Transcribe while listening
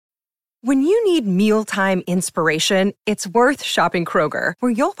When you need mealtime inspiration, it's worth shopping Kroger,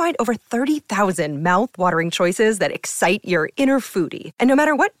 where you'll find over 30,000 mouth-watering choices that excite your inner foodie. And no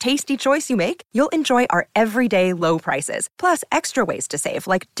matter what tasty choice you make, you'll enjoy our everyday low prices, plus extra ways to save,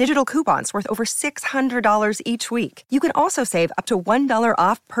 like digital coupons worth over $600 each week. You can also save up to $1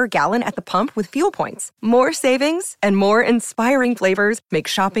 off per gallon at the pump with fuel points. More savings and more inspiring flavors make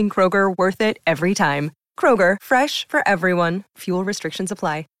shopping Kroger worth it every time. Kroger, fresh for everyone. Fuel restrictions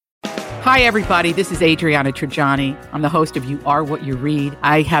apply. Hi, everybody. This is Adriana Trajani. I'm the host of You Are What You Read.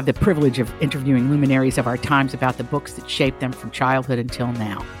 I have the privilege of interviewing luminaries of our times about the books that shaped them from childhood until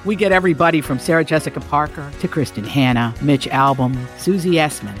now. We get everybody from Sarah Jessica Parker to Kristen Hanna, Mitch Albom, Susie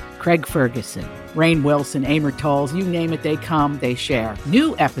Essman, Craig Ferguson, Rainn Wilson, Amor Tolls, you name it, they come, they share.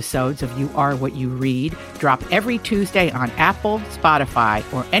 New episodes of You Are What You Read drop every Tuesday on Apple, Spotify,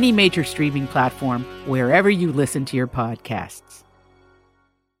 or any major streaming platform wherever you listen to your podcasts.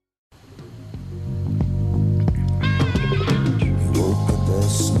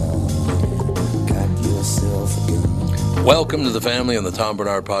 Welcome to the family on the Tom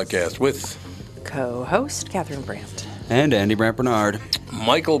Bernard Podcast with co-host Catherine Brandt and Andy Brandt Bernard.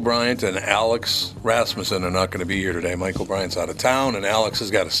 Michael Bryant and Alex Rasmussen are not going to be here today. Michael Bryant's out of town, and Alex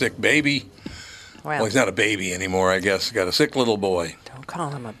has got a sick baby. Well, he's not a baby anymore, I guess. He's got a sick little boy. Don't call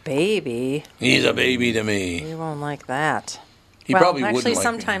him a baby. He's a baby to me. He won't like that. He probably wouldn't actually, like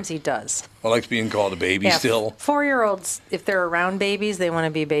sometimes he does. Well, likes being called a baby still. 4-year-olds, if they're around babies, they want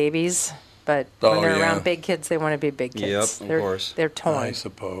to be babies. But when they're around big kids, they want to be big kids. Yep, of course. They're torn. I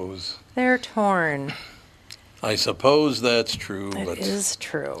suppose. They're torn. I suppose that's true. It is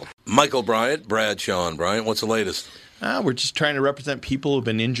true. Michael Bryant, Bradshaw and Bryant, what's the latest? We're just trying to represent people who've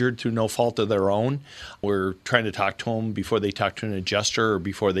been injured through no fault of their own. We're trying to talk to them before they talk to an adjuster or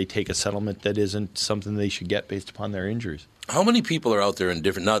before they take a settlement that isn't something they should get based upon their injuries. How many people are out there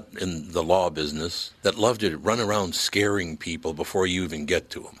not in the law business, that love to run around scaring people before you even get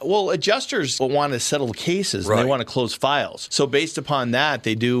to them? Well, adjusters want to settle cases and they want to close files. So based upon that,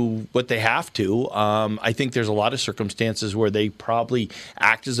 they do what they have to. I think there's a lot of circumstances where they probably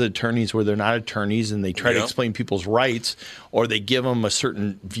act as attorneys where they're not attorneys, and they try to explain people's rights, or they give them a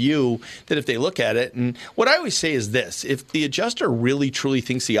certain view that if they look at it. And what I always say is this: if the adjuster really truly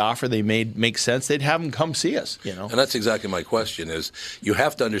thinks the offer they made makes sense, they'd have them come see us. And that's exactly my question is, you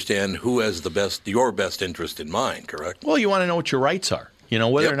have to understand who has your best interest in mind, correct? Well, you want to know what your rights are.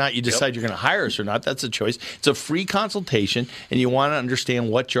 Whether or not you decide you're going to hire us or not, that's a choice. It's a free consultation, and you want to understand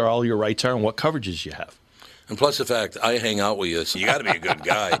what all your rights are and what coverages you have. And plus the fact I hang out with you, so you got to be a good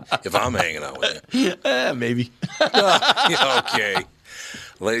guy if I'm hanging out with you. Maybe. Okay.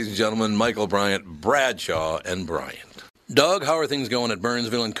 Ladies and gentlemen, Michael Bryant, Bradshaw and Bryant. Doug, how are things going at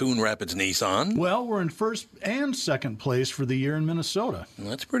Burnsville and Coon Rapids Nissan? Well, we're in first and second place for the year in Minnesota.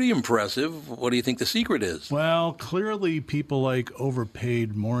 That's pretty impressive. What do you think the secret is? Well, clearly people like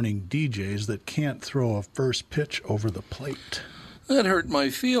overpaid morning DJs that can't throw a first pitch over the plate. That hurt my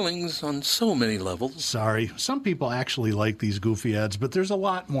feelings on so many levels. Sorry. Some people actually like these goofy ads, but there's a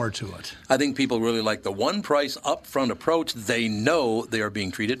lot more to it. I think people really like the one-price upfront approach. They know they are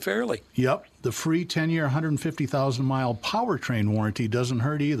being treated fairly. Yep. The free 10-year, 150,000-mile powertrain warranty doesn't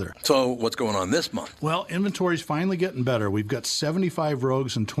hurt either. So what's going on this month? Well, inventory's finally getting better. We've got 75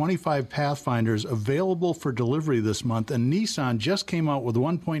 Rogues and 25 Pathfinders available for delivery this month, and Nissan just came out with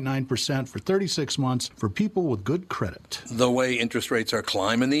 1.9% for 36 months for people with good credit. The way interest rates are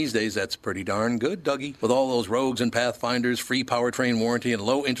climbing these days, that's pretty darn good, Dougie. With all those Rogues and Pathfinders, free powertrain warranty, and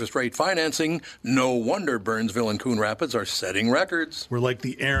low interest rate financing, no wonder Burnsville and Coon Rapids are setting records. We're like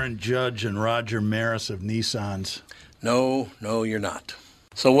the Aaron Judge and Roger Maris of Nissans. No, you're not.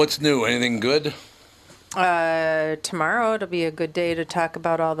 So what's new? Anything good? Tomorrow it'll be a good day to talk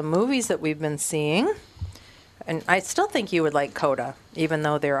about all the movies that we've been seeing. And I still think you would like CODA, even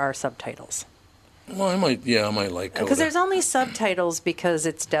though there are subtitles. Well, I might like CODA. Because there's only subtitles because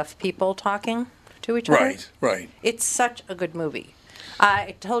it's deaf people talking to each other. Right. It's such a good movie.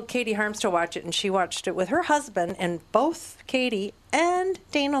 I told Katie Harms to watch it, and she watched it with her husband, and both Katie and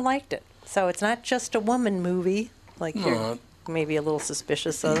Dana liked it. So it's not just a woman movie, like you're maybe a little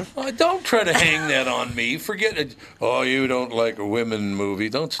suspicious of. Don't try to hang that on me. Forget it. Oh, you don't like a women movie.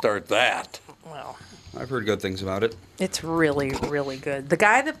 Don't start that. Well, I've heard good things about it. It's really, really good. The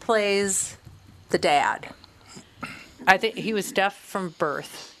guy that plays the dad, I think he was deaf from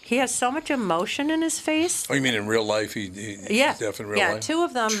birth. He has so much emotion in his face. Oh, you mean in real life? He's deaf in real life? Yeah, two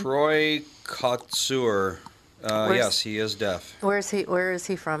of them. Troy Kotsur. Yes, he is deaf. Where is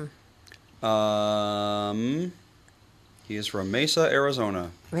he from? He is from Mesa,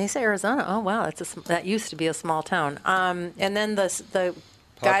 Arizona. Mesa, Arizona. Oh wow, that used to be a small town. And then the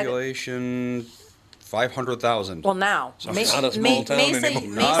Population 500,000. Well, now. It's not a small town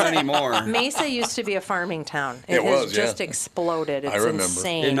anymore. Not anymore. Mesa used to be a farming town. It has was, just yeah. exploded. It's I remember.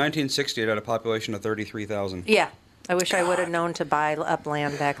 insane. In 1960, it had a population of 33,000. Yeah. I wish I would have known to buy up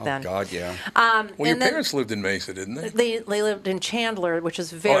land back then. Oh, God, yeah. Well, your and then- parents lived in Mesa, didn't they? They lived in Chandler, which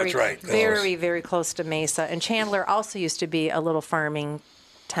is very, that's right. very, very close to Mesa. And Chandler also used to be a little farming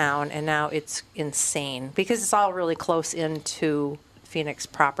town, and now it's insane because it's all really close into Phoenix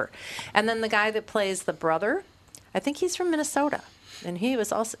proper. And then the guy that plays the brother, I think he's from Minnesota, and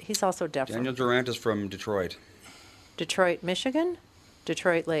he's also deaf. Daniel From Durant is from Detroit. Detroit, Michigan.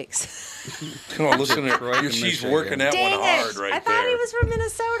 Detroit Lakes. Oh, listen, Detroit and she's Michigan. working that Dang one hard it! right I thought there. he was from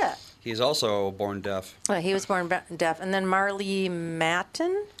Minnesota. He's also born deaf. He was born deaf. And then Marlee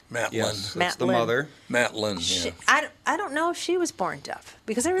Matlin. Matt Yes, Lynn. that's the Matlin. mother. Matt Lynn, yeah. I don't know if she was born deaf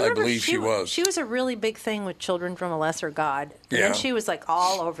because I remember believe she was. She was a really big thing with Children from a Lesser God. And Yeah. then she was like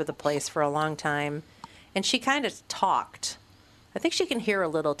all over the place for a long time, and she kind of talked. I think she can hear a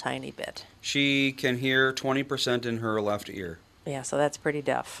little tiny bit. She can hear 20% in her left ear. Yeah, so that's pretty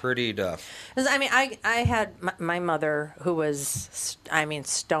deaf. Pretty deaf. 'Cause, I mean, I had my mother who was,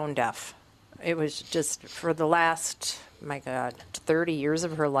 stone deaf. It was just for the last, 30 years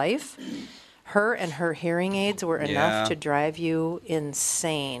of her life. Her and her hearing aids were enough Yeah. to drive you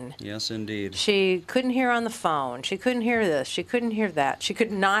insane. Yes, indeed. She couldn't hear on the phone. She couldn't hear this. She couldn't hear that. She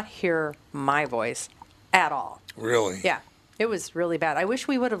could not hear my voice at all. Really? Yeah. It was really bad. I wish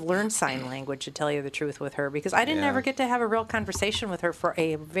we would have learned sign language, to tell you the truth, with her, because I didn't Yeah. ever get to have a real conversation with her for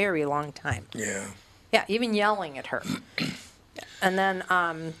a very long time. Yeah. Yeah, even yelling at her. And then,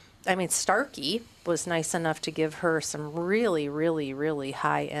 Starkey was nice enough to give her some really, really, really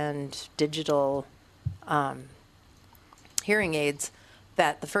high-end digital hearing aids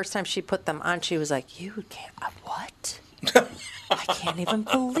that the first time she put them on, she was like, "You can't, what? I can't even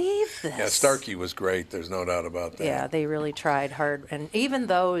believe this." Yeah, Starkey was great. There's no doubt about that. Yeah, they really tried hard. And even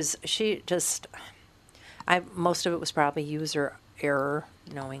those, most of it was probably user error,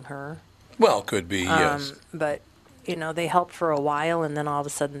 knowing her. Well, could be, yes. But, they helped for a while, and then all of a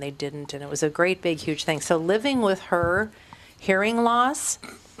sudden they didn't. And it was a great, big, huge thing. So living with her hearing loss,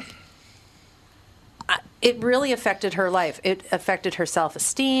 it really affected her life. It affected her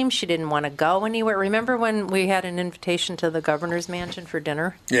self-esteem. She didn't want to go anywhere. Remember when we had an invitation to the governor's mansion for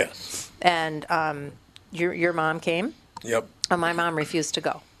dinner? Yes. And your mom came? Yep. And my mom refused to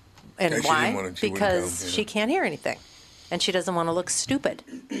go. And Yeah, she why? didn't wanna- she wouldn't Because come, yeah. she can't hear anything. And she doesn't want to look stupid.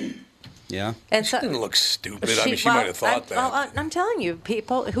 Yeah. And She didn't look stupid. She might have thought that. I'm telling you,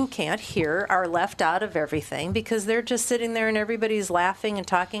 people who can't hear are left out of everything because they're just sitting there and everybody's laughing and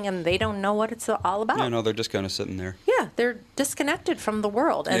talking and they don't know what it's all about. No, they're just kind of sitting there. Yeah, they're disconnected from the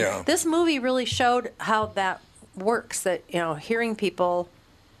world. And Yeah. this movie really showed how that works, that, hearing people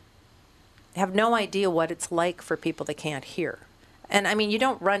have no idea what it's like for people that can't hear. And you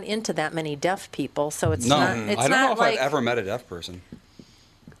don't run into that many deaf people, so it's No, not. It's I don't know not if like, I've ever met a deaf person.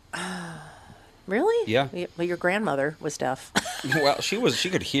 Really? Yeah. Well, your grandmother was deaf. Well, she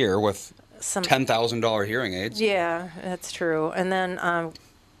could hear with Some. $10,000 hearing aids. Yeah, that's true. And then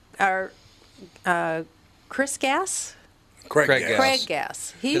our Chris Gass, Craig Craig Gass. Gass. Craig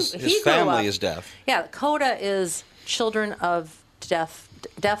Gass. His he grew family up- is deaf. Yeah, CODA is Children of Deaf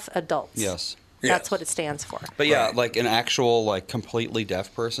Adults. Yes. That's Yes. what it stands for. But yeah, Right. like an actual, completely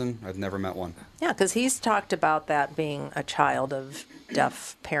deaf person, I've never met one. Yeah, because he's talked about that being a child of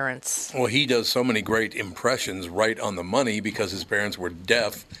deaf parents. Well, he does so many great impressions right on the money because his parents were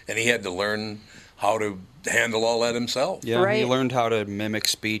deaf, and he had to learn how to handle all that himself. Yeah, he Right. learned how to mimic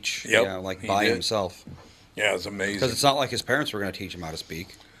speech, Yep, he by did. himself. Yeah, it's amazing. Because it's not like his parents were going to teach him how to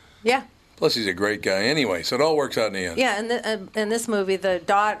speak. Yeah. Plus, he's a great guy anyway, so it all works out in the end. Yeah, and in this movie,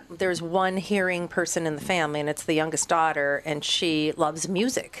 there's one hearing person in the family, and it's the youngest daughter, and she loves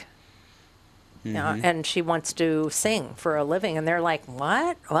music. And she wants to sing for a living, and they're like,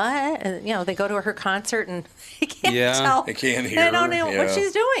 "What? What?" And, they go to her concert, and they can't Yeah. tell. They can't They hear don't her, know what yeah.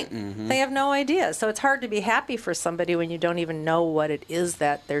 she's doing. They have no idea. So it's hard to be happy for somebody when you don't even know what it is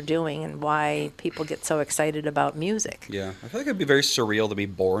that they're doing and why people get so excited about music. Yeah. I feel like it'd be very surreal to be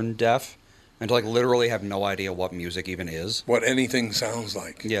born deaf and to literally have no idea what music even is. What anything sounds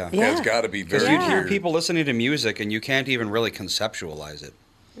like. Yeah. Yeah, it's got to be very Because you'd hear weird. people listening to music and you can't even really conceptualize it.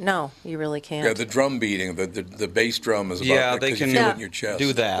 No, you really can't. Yeah, the drum beating, the bass drum is about Yeah, there they 'cause can you feel it in your chest.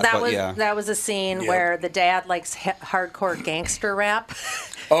 do that, That but was yeah. that was a scene Yep. where the dad likes hardcore gangster rap.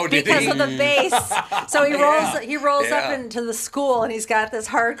 Oh, did because he? of the bass. So he rolls up Yeah. into the school and he's got this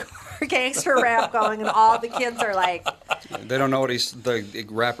hardcore gangster rap going, and all the kids are like... They don't know what the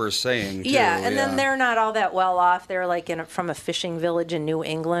rapper's saying, too. Yeah, and then they're not all that well off. They're like from a fishing village in New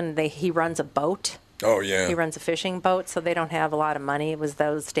England. He runs a boat. Oh, yeah. He runs a fishing boat, so they don't have a lot of money. It was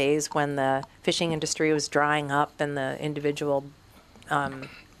those days when the fishing industry was drying up and the individual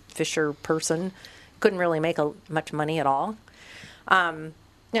fisher person couldn't really make much money at all.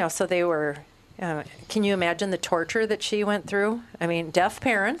 So they were... can you imagine the torture that she went through? I mean, deaf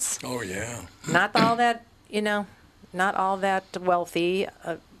parents. Oh, yeah. Not all that, not all that wealthy.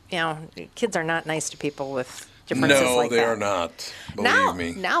 Kids are not nice to people with differences like that. No, they are not. Believe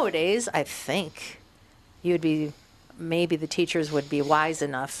me. Nowadays, I think maybe the teachers would be wise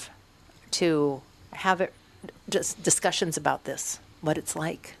enough to have just discussions about this, what it's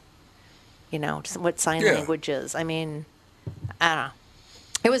like, what sign language is. I mean, I don't know.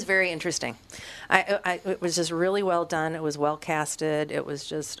 It was very interesting. It was just really well done. It was well casted. It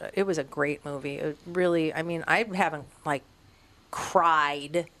was a great movie. It really, I haven't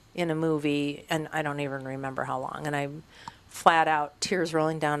cried in a movie, and I don't even remember how long. And I flat out tears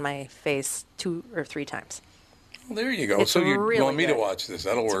rolling down my face 2 or 3 times. Well, there you go. It's So you really want me to good. watch this?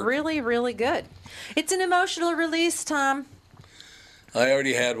 That'll work. It's really, really good. It's an emotional release, Tom. I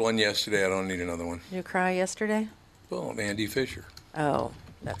already had one yesterday. I don't need another one. Did you cry yesterday? Well, Andy Fisher. Oh,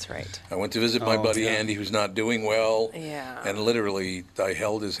 that's right. I went to visit my buddy Andy, who's not doing well. Yeah. And literally, I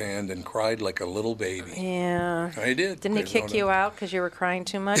held his hand and cried like a little baby. Yeah. I did. Didn't he kick you out because you were crying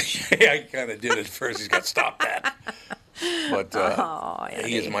too much? Yeah, I kind of did at first. He's got to stop that. But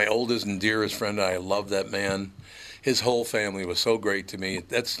he is my oldest and dearest friend. I love that man. His whole family was so great to me.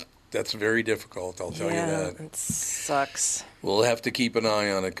 That's very difficult, I'll tell you that. It sucks. We'll have to keep an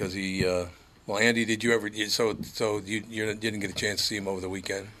eye on it because he... well, Andy, did you ever... So you didn't get a chance to see him over the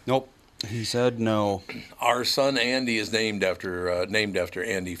weekend? Nope. He said no. Our son Andy is named after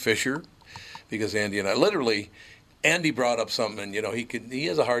Andy Fisher, because Andy and I literally... Andy brought up something, and he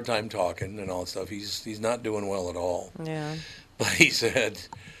has a hard time talking and all that stuff. He's not doing well at all. Yeah. But he said,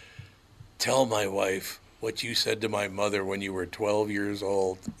 "Tell my wife what you said to my mother when you were 12 years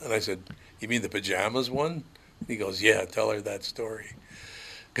old." And I said, "You mean the pajamas one?" He goes, "Yeah, tell her that story."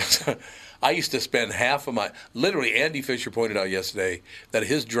 Because I used to spend half of literally, Andy Fisher pointed out yesterday that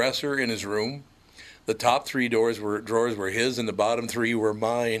his dresser in his room, the top 3 drawers were his and the bottom 3 were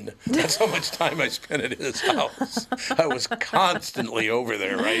mine. That's how much time I spent at his house. I was constantly over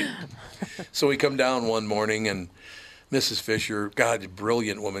there, right? So we come down one morning, and Mrs. Fisher, God,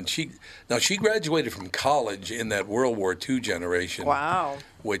 brilliant woman. She graduated from college in that World War II generation. Wow.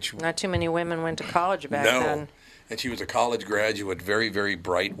 Which not too many women went to college back then. And she was a college graduate, very, very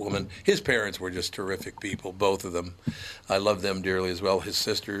bright woman. His parents were just terrific people, both of them. I love them dearly as well. His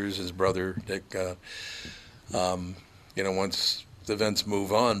sisters, his brother, Dick. Once the events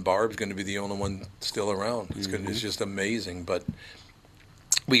move on, Barb's going to be the only one still around. It's just amazing. But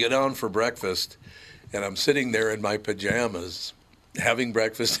we go down for breakfast, and I'm sitting there in my pajamas having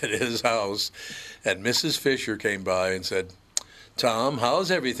breakfast at his house, and Mrs. Fisher came by and said, "Tom,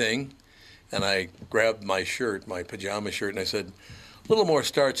 how's everything?" And I grabbed my shirt, my pajama shirt, and I said, "A little more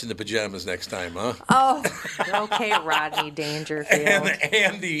starch in the pajamas next time, huh?" Oh, okay, Rodney Dangerfield. And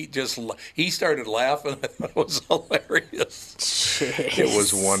Andy he started laughing. I thought it was hilarious. Jeez. It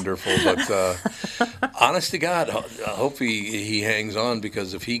was wonderful. But honest to God, I hope he hangs on,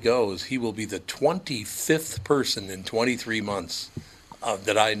 because if he goes, he will be the 25th person in 23 months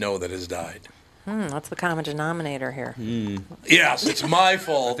that I know that has died. What's the common denominator here? Yes, it's my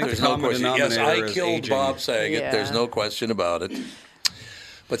fault. There's no question. Yes, I killed aging. Bob Saget. Yeah. There's no question about it.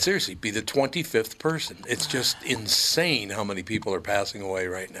 But seriously, be the 25th person. It's just insane how many people are passing away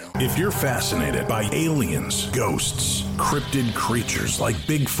right now. If you're fascinated by aliens, ghosts, cryptid creatures like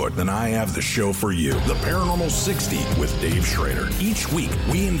Bigfoot, then I have the show for you. The Paranormal 60 with Dave Schrader. Each week,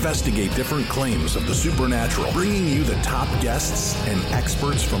 we investigate different claims of the supernatural, bringing you the top guests and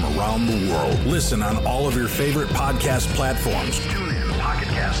experts from around the world. Listen on all of your favorite podcast platforms. Tune in, Pocket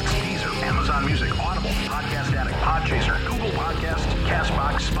Cast, Deezer, Amazon Music, Audible, Podcast Addict, Podchaser, Google Podcasts,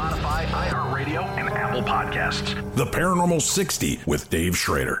 Castbox, Spotify, iHeartRadio, and Apple Podcasts. The Paranormal 60 with Dave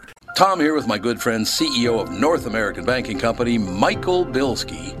Schrader. Tom here with my good friend, CEO of North American Banking Company, Michael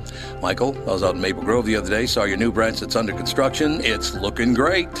Bilski. Michael, I was out in Maple Grove the other day, saw your new branch that's under construction. It's looking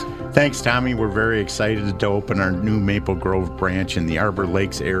great. Thanks, Tommy. We're very excited to open our new Maple Grove branch in the Arbor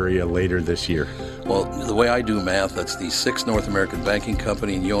Lakes area later this year. Well, the way I do math, that's the 6th North American Banking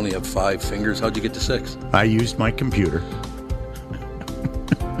Company, and you only have 5 fingers. How'd you get to 6? I used my computer.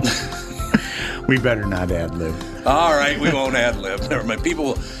 We better not ad-lib. All right, we won't ad-lib. Never mind.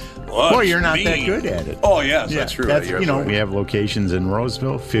 People, Well, you're not that good at it. Oh, yes, that's true. That's, You're right. we have locations in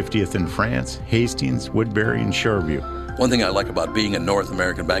Roseville, 50th in France, Hastings, Woodbury, and Shoreview. One thing I like about being a North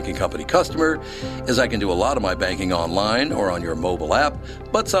American Banking Company customer is I can do a lot of my banking online or on your mobile app,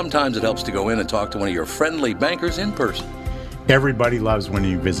 but sometimes it helps to go in and talk to one of your friendly bankers in person. Everybody loves when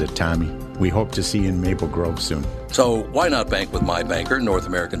you visit, Tommy. We hope to see you in Maple Grove soon. So why not bank with my banker, North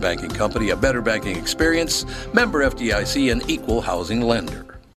American Banking Company, a better banking experience, member FDIC, and equal housing lender.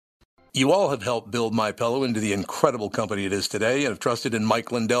 You all have helped build MyPillow into the incredible company it is today and have trusted in Mike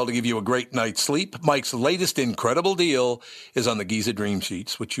Lindell to give you a great night's sleep. Mike's latest incredible deal is on the Giza Dream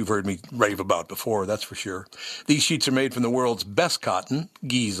Sheets, which you've heard me rave about before, that's for sure. These sheets are made from the world's best cotton,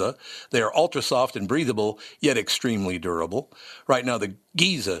 Giza. They are ultra soft and breathable, yet extremely durable. Right now, the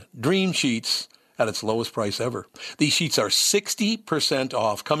Giza Dream Sheets at its lowest price ever. These sheets are 60%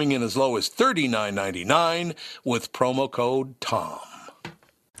 off, coming in as low as $39.99 with promo code TOM.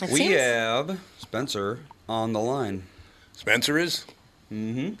 We have Spencer on the line. Spencer is?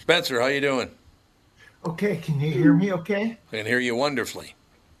 Mm-hmm. Spencer, how you doing? Okay, can you hear me okay? I can hear you wonderfully.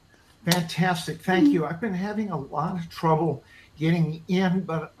 Fantastic, thank you. I've been having a lot of trouble getting in,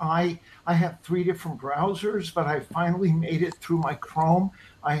 but I have 3 different browsers, but I finally made it through my Chrome.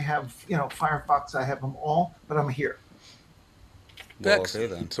 I have, Firefox, I have them all, but I'm here. Well, okay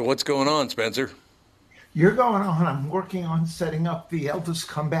then. So what's going on, Spencer? You're going on. I'm working on setting up the Elvis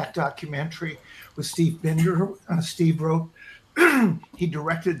comeback documentary with Steve Binder. Steve wrote, he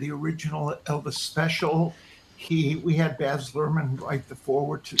directed the original Elvis special. We had Baz Luhrmann write the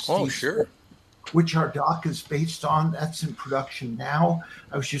foreword to Steve. Oh, sure. Which our doc is based on. That's in production now.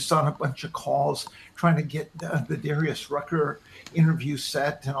 I was just on a bunch of calls trying to get the Darius Rucker interview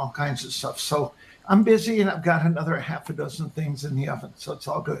set and all kinds of stuff. So I'm busy, and I've got another half a dozen things in the oven, so it's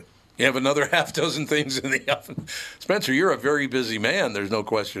all good. You have another half dozen things in the oven. Spencer, you're a very busy man. There's no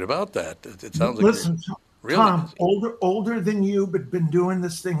question about that. It sounds like Listen, really Tom, older than you, but been doing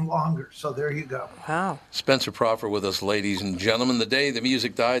this thing longer. So there you go. Wow. Spencer Proffer with us, ladies and gentlemen. The day the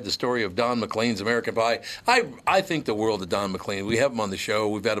music died, the story of Don McLean's American Pie. I think the world of Don McLean. We have him on the show.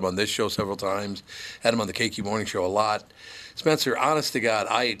 We've had him on this show several times. Had him on the KQ Morning Show a lot. Spencer, honest to God,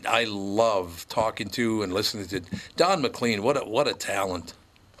 I love talking to and listening to Don McLean. What a talent.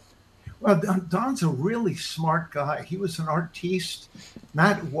 Well, Don's a really smart guy. He was an artiste,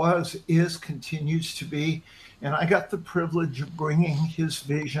 continues to be. And I got the privilege of bringing his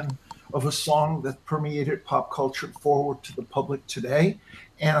vision of a song that permeated pop culture forward to the public today.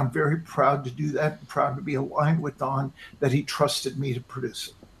 And I'm very proud to do that, and proud to be aligned with Don, that he trusted me to produce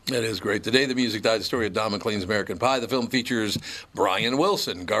it. It is great. The day the music died, the story of Don McLean's American Pie. The film features Brian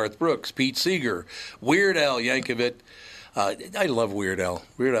Wilson, Garth Brooks, Pete Seeger, Weird Al Yankovic. I love Weird Al.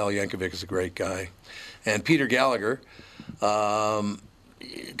 Weird Al Yankovic is a great guy. And Peter Gallagher. God,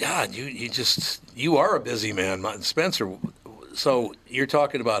 you are a busy man, Spencer. So you're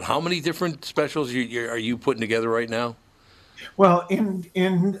talking about how many different specials are you putting together right now? Well,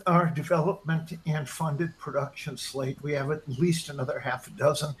 in our development and funded production slate, we have at least another half a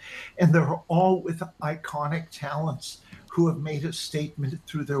dozen, and they're all with iconic talents who have made a statement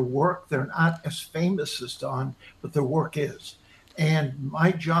through their work. They're not as famous as Don, but their work is. And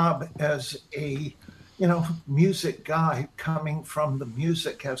my job as a, music guy coming from the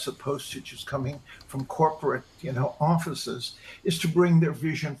music as opposed to just coming from corporate, offices, is to bring their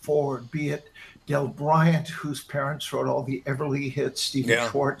vision forward, be it Del Bryant, whose parents wrote all the Everly hits, Stephen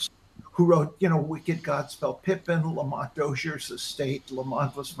Schwartz, who wrote, Wicked Godspell Pippin, Lamont Dozier's Estate.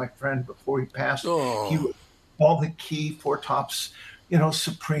 Lamont was my friend before he passed. Oh. He wrote all the key Four Tops,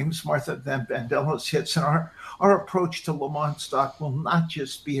 Supremes, Martha Van Vandello's hits. And our approach to Lamont Stock will not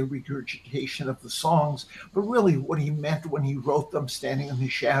just be a regurgitation of the songs, but really what he meant when he wrote them, standing in the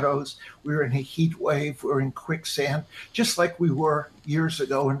shadows. We were in a heat wave, we were in quicksand, just like we were years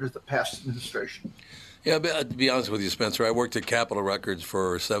ago under the past administration. Yeah, to be honest with you, Spencer, I worked at Capitol Records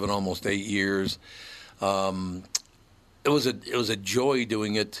for 7, almost 8 years. It was a joy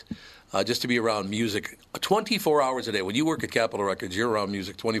doing it. Just to be around music 24 hours a day. When you work at Capitol Records, you're around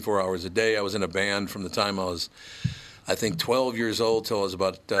music 24 hours a day. I was in a band from the time I was, 12 years old till I was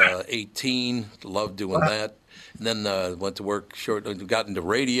about 18. Loved doing that. And then went to work got into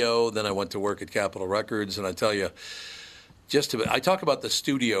radio. Then I went to work at Capitol Records. And I tell you, I talk about the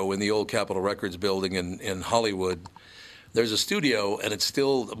studio in the old Capitol Records building in Hollywood. There's a studio, and it's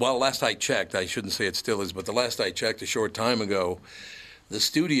still, last I checked, I shouldn't say it still is, but the last I checked a short time ago, the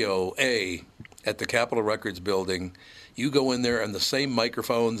Studio A at the Capitol Records building, you go in there and the same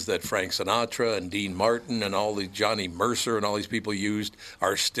microphones that Frank Sinatra and Dean Martin and all the Johnny Mercer and all these people used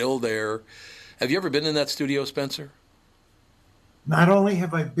are still there. Have you ever been in that studio, Spencer? Not only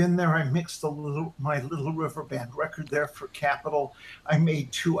have I been there, I mixed my Little River Band record there for Capitol. I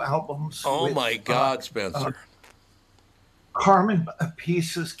made 2 albums. Oh my God, Spencer! Carmen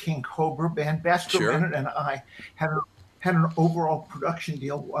Apice's King Cobra Band. Basco Bennett and I had an overall production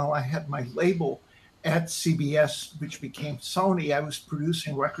deal while I had my label at CBS, which became Sony. I was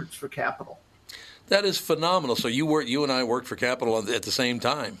producing records for Capitol. That is phenomenal. So you and I worked for Capitol at the same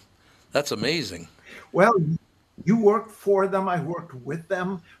time. That's amazing. Well, you worked for them. I worked with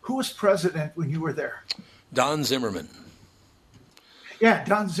them. Who was president when you were there? Don Zimmerman. Yeah,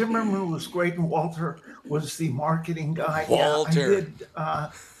 Don Zimmerman was great, and Walter was the marketing guy. Walter.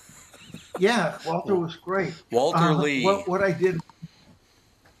 Yeah, Walter was great. Walter Lee. What I did.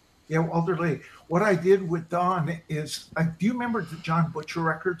 Yeah, Walter Lee. What I did with Don is, do you remember the John Butcher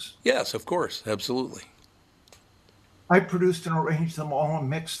records? Yes, of course, absolutely. I produced and arranged them all and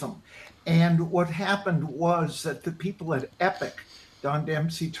mixed them. And what happened was that the people at Epic, Don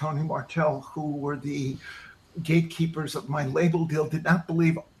Dempsey, Tony Martell, who were the gatekeepers of my label deal, did not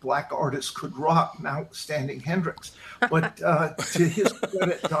believe black artists could rock, notwithstanding Hendrix. But to his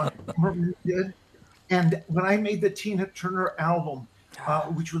credit, Don Zimmerman did. And when I made the Tina Turner album,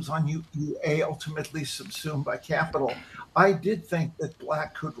 which was on UA, ultimately subsumed by Capitol, I did think that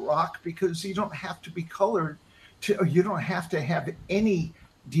black could rock because you don't have to be colored, you don't have to have any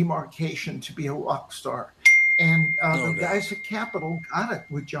demarcation to be a rock star. And the guys at Capitol got it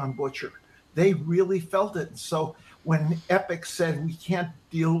with John Butcher. They really felt it. So when Epic said we can't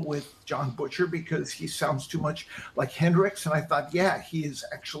deal with John Butcher because he sounds too much like Hendrix, and I thought, yeah, he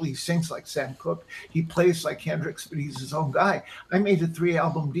sings like Sam Cooke. He plays like Hendrix, but he's his own guy. I made a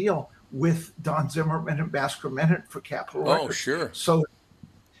 3-album deal with Don Zimmerman and Basco Bennett for Capitol Records. Oh, sure. So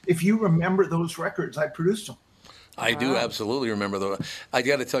if you remember those records, I produced them. I do absolutely remember those. I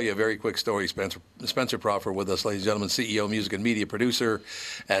got to tell you a very quick story. Spencer Proffer with us, ladies and gentlemen, CEO, music and media producer,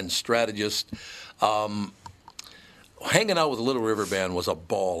 and strategist. Hanging out with the Little River Band was a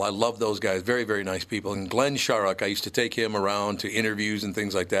ball. I love those guys. Very, very nice people. And Glenn Sharrock, I used to take him around to interviews and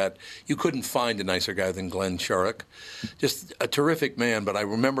things like that. You couldn't find a nicer guy than Glenn Sharrock. Just a terrific man. But I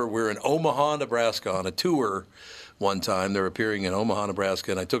remember we were in Omaha, Nebraska on a tour one time. They're appearing in Omaha,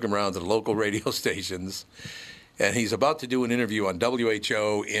 Nebraska, and I took him around to the local radio stations. And he's about to do an interview on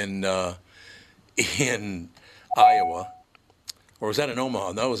WHO in Iowa. Or was that in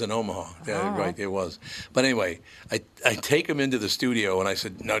Omaha? No, it was in Omaha. Yeah, right, it was. But anyway, I take him into the studio, and I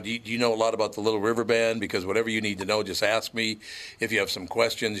said, now, do you know a lot about the Little River Band? Because whatever you need to know, just ask me. If you have some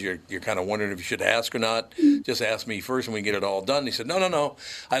questions, you're kind of wondering if you should ask or not, just ask me first, and we get it all done. And he said, no,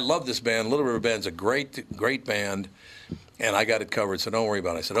 I love this band. Little River Band's a great, great band. And I got it covered, so don't worry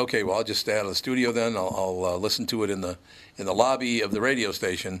about it. I said, okay, well, I'll just stay out of the studio then. I'll listen to it in the lobby of the radio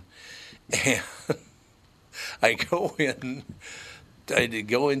station. And I go into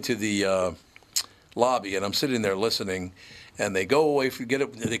the lobby, and I'm sitting there listening, and they go away.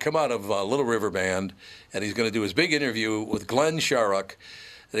 They come out of Little River Band, and he's going to do his big interview with Glenn Sharrock.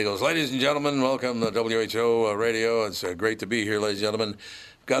 And he goes, ladies and gentlemen, welcome to WHO Radio. It's great to be here, ladies and gentlemen.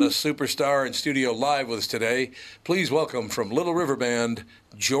 Got a superstar in studio live with us today. Please welcome from Little River Band,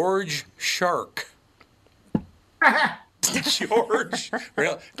 George Shark. George.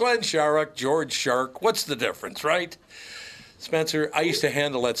 Glenn Sharrock, George Shark. What's the difference, right? Spencer, I used to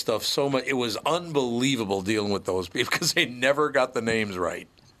handle that stuff so much. It was unbelievable dealing with those people because they never got the names right.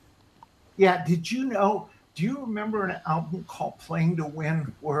 Yeah, do you remember an album called Playing to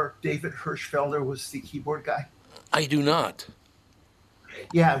Win where David Hirschfelder was the keyboard guy? I do not.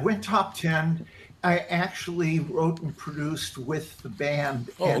 Yeah, it went top 10. I actually wrote and produced with the band.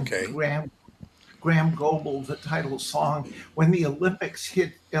 Graham Goebel, the title song, when the Olympics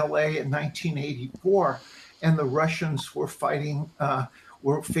hit LA in 1984 and the Russians were facing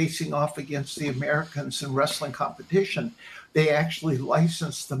off against the Americans in wrestling competition. They actually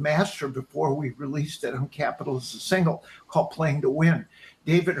licensed the master before we released it on Capitol as a single called Playing to Win.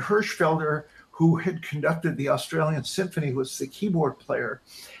 David Hirschfelder, who had conducted the Australian Symphony, was the keyboard player.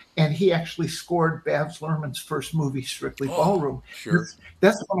 And he actually scored Baz Luhrmann's first movie, Strictly Ballroom. Sure.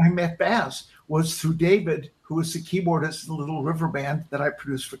 That's when I met Baz, was through David, who was the keyboardist in the Little River Band that I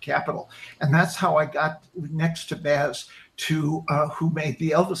produced for Capitol. And that's how I got next to Baz, to who made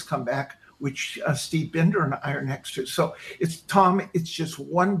the Elvis comeback, which Steve Binder and I are next to. So it's just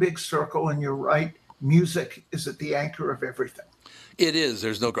one big circle, and you're right, music is at the anchor of everything. It is.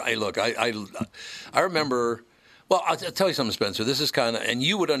 There's no. Look, I remember. Well, I'll tell you something, Spencer. This is kind of, and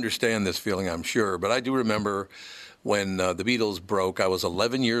you would understand this feeling, I'm sure. But I do remember when the Beatles broke. I was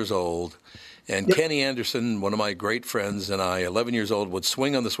 11 years old, and Kenny Anderson, one of my great friends, and I, 11 years old, would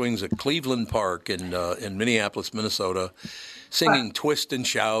swing on the swings at Cleveland Park in Minneapolis, Minnesota. singing Twist and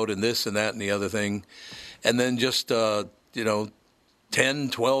Shout and this and that and the other thing. And then just, 10,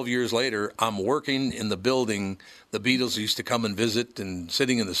 12 years later, I'm working in the building the Beatles used to come and visit and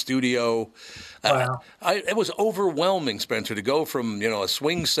sitting in the studio. Wow. It was overwhelming, Spencer, to go from, a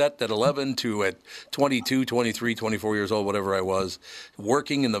swing set at 11 to at 22, 23, 24 years old, whatever I was,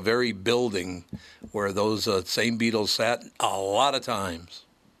 working in the very building where those same Beatles sat a lot of times.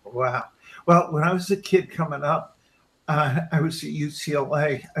 Wow. Well, when I was a kid coming up, I was at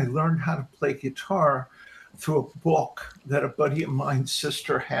UCLA. I learned how to play guitar through a book that a buddy of mine's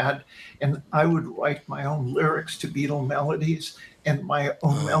sister had, and I would write my own lyrics to Beatle melodies and my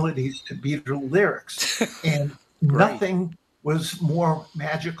own melodies to Beatle lyrics. And nothing was more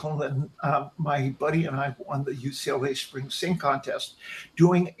magical than my buddy and I won the UCLA Spring Sing Contest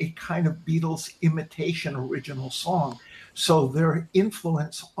doing a kind of Beatles imitation original song. So their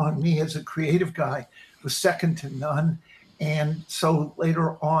influence on me as a creative guy was second to none. And so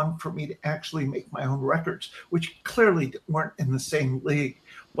later on, for me to actually make my own records, which clearly weren't in the same league,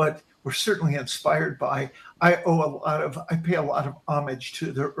 but were certainly inspired by, I pay a lot of homage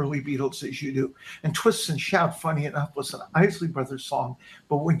to the early Beatles, as you do. And Twist and Shout, funny enough, was an Isley Brothers song.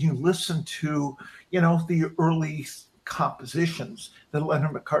 But when you listen to, the early compositions that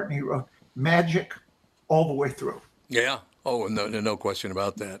Lennon McCartney wrote, magic all the way through. Yeah. Oh, no question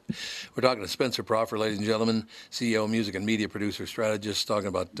about that. We're talking to Spencer Proffer, ladies and gentlemen, CEO, music and media producer, strategist, talking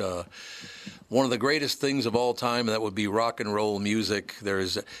about one of the greatest things of all time, and that would be rock and roll music.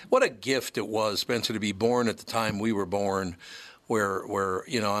 What a gift it was, Spencer, to be born at the time we were born, where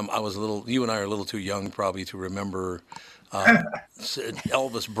I was you and I are a little too young probably to remember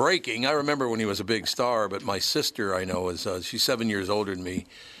Elvis breaking. I remember when he was a big star, but my sister, I know, she's 7 years older than me.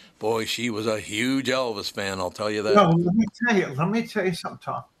 Boy, she was a huge Elvis fan, I'll tell you that. No, let me tell you something,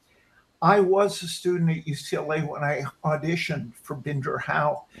 Tom. I was a student at UCLA when I auditioned for Binder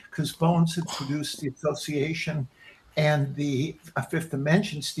Howe, because Bones had produced The Association, and the Fifth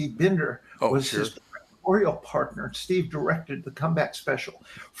Dimension, Steve Binder, was his directorial partner. Steve directed the comeback special.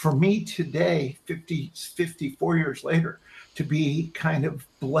 For me today, 54 years later, to be kind of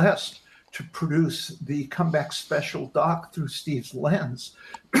blessed to produce the comeback special doc through Steve's lens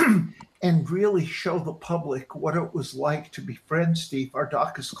and really show the public what it was like to befriend Steve. Our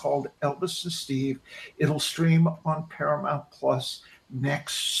doc is called Elvis and Steve. It'll stream on Paramount Plus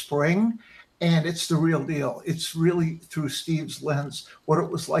next spring, and it's the real deal. It's really through Steve's lens what it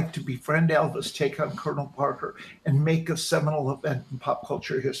was like to befriend Elvis, take on Colonel Parker, and make a seminal event in pop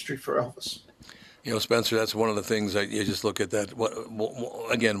culture history for Elvis. Spencer, that's one of the things that you just look at that.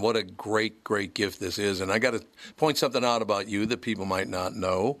 What a great, great gift this is. And I got to point something out about you that people might not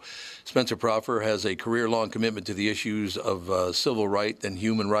know. Spencer Proffer has a career-long commitment to the issues of civil rights and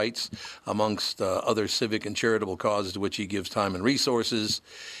human rights, amongst other civic and charitable causes to which he gives time and resources.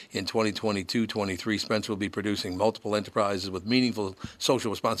 In 2022-23, Spencer will be producing multiple enterprises with meaningful social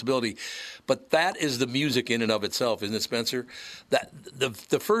responsibility. But that is the music in and of itself, isn't it, Spencer? That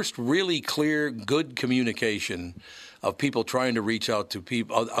the first really clear, good communication of people trying to reach out to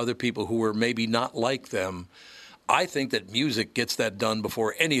other people who were maybe not like them. I think that music gets that done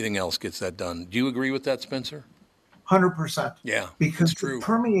before anything else gets that done. Do you agree with that, Spencer? 100%. Yeah, because true. It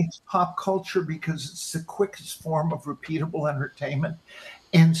permeates pop culture because it's the quickest form of repeatable entertainment.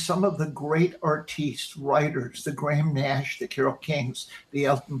 And some of the great artists, writers, the Graham Nash, the Carole Kings, the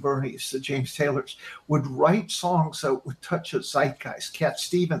Elton Bernies, the James Taylors, would write songs that would touch a zeitgeist. Cat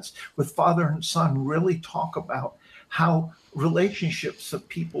Stevens, with Father and Son, really talk about how relationships of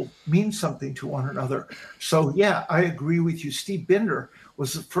people mean something to one another. So, yeah, I agree with you. Steve Binder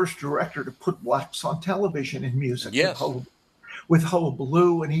was the first director to put blacks on television in music. Yes. With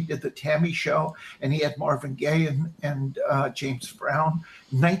Hullabaloo, and he did the Tammy Show, and he had Marvin Gaye and James Brown,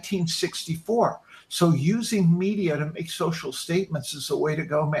 1964. So using media to make social statements is the way to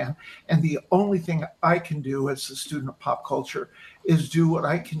go, man. And the only thing I can do as a student of pop culture is do what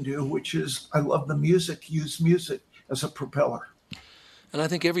I can do, which is I love the music, use music as a propeller. And I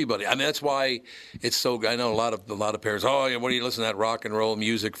think everybody. I mean, that's why it's so. I know a lot of parents. Oh, yeah, what are you listening to that rock and roll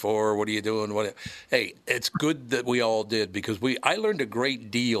music for? What are you doing? Hey, it's good that we all did, because I learned a great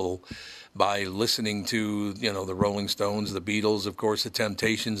deal by listening to the Rolling Stones, the Beatles, of course, the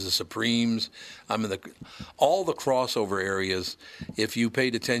Temptations, the Supremes. I mean, all the crossover areas. If you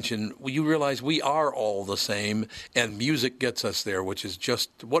paid attention, you realize we are all the same, and music gets us there, which is just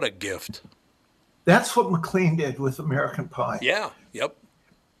what a gift. That's what McLean did with American Pie. Yeah. Yep.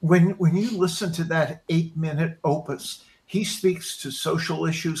 When you listen to that 8-minute opus, he speaks to social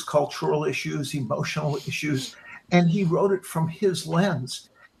issues, cultural issues, emotional issues, and he wrote it from his lens.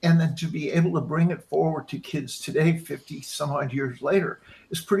 And then to be able to bring it forward to kids today, 50 some odd years later,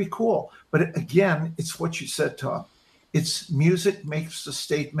 is pretty cool. But again, it's what you said, Tom. It's music makes the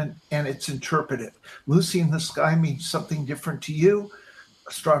statement and it's interpretive. Lucy in the Sky means something different to you.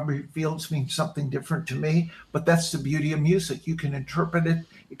 Strawberry Fields means something different to me, but that's the beauty of music. You can interpret it.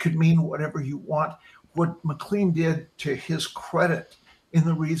 It could mean whatever you want. What McLean did, to his credit, in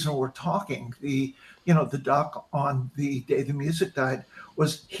The Reason We're Talking, the doc on the day the music died,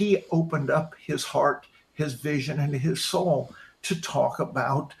 was he opened up his heart, his vision, and his soul to talk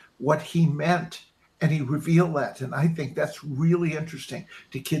about what he meant. And he revealed that. And I think that's really interesting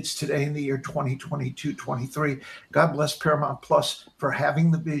to kids today in the year 2022, 23. God bless Paramount Plus for having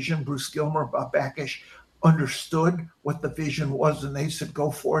the vision. Bruce Gilmer, Bob Backish understood what the vision was, and they said,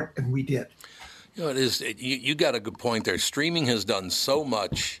 go for it. And we did. It is. You got a good point there. Streaming has done so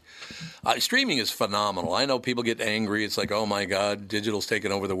much. Streaming is phenomenal. I know people get angry. It's like, oh, my God, digital's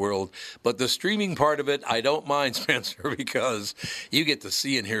taken over the world. But the streaming part of it, I don't mind, Spencer, because you get to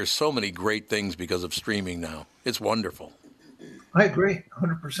see and hear so many great things because of streaming now. It's wonderful. I agree,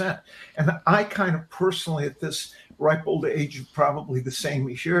 100%. And I kind of personally, at this ripe old age of probably the same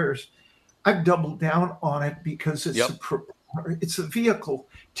as yours, I've doubled down on it because it's a vehicle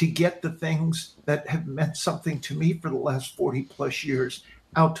to get the things that have meant something to me for the last 40 plus years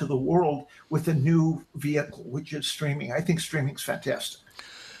out to the world with a new vehicle, which is streaming. I think streaming's fantastic.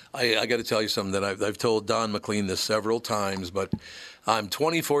 I got to tell you something that I've told Don McLean this several times, but I'm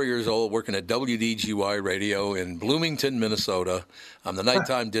 24 years old working at WDGY Radio in Bloomington, Minnesota. I'm the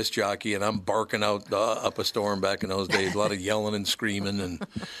nighttime disc jockey, and I'm barking out up a storm back in those days, a lot of yelling and screaming and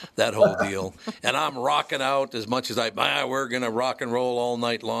that whole deal. And I'm rocking out as much as we're going to rock and roll all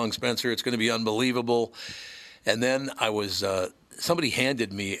night long, Spencer. It's going to be unbelievable. And then I was somebody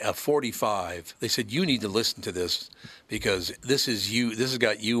handed me a 45. They said, you need to listen to this because this is you. This has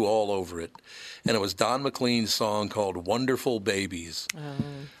got you all over it. And it was Don McLean's song called Wonderful Babies.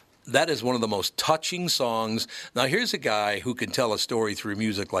 That is one of the most touching songs. Now, here's a guy who can tell a story through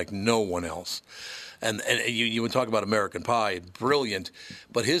music like no one else. And you would talk about American Pie, brilliant.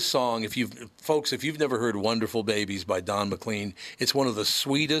 But his song, if you've never heard Wonderful Babies by Don McLean, it's one of the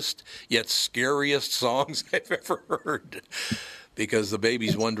sweetest yet scariest songs I've ever heard. Because the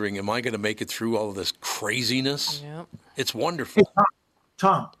baby's wondering, am I going to make it through all of this craziness? Yep. It's wonderful. Hey,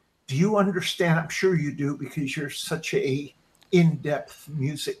 Tom, do you understand? I'm sure you do because you're such a in-depth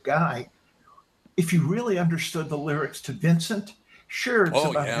music guy. If you really understood the lyrics to Vincent, sure, it's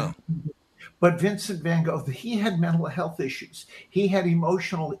about Vincent. But Vincent van Gogh, he had mental health issues. He had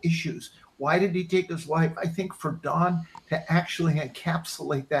emotional issues. Why did he take his life? I think for Don to actually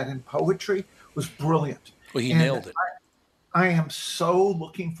encapsulate that in poetry was brilliant. Well, he nailed it. I am so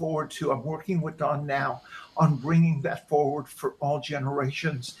looking forward to, I'm working with Don now on bringing that forward for all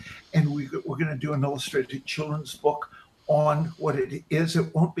generations. And we're going to do an illustrated children's book on what it is.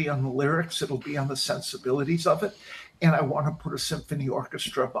 It won't be on the lyrics. It'll be on the sensibilities of it. And I want to put a symphony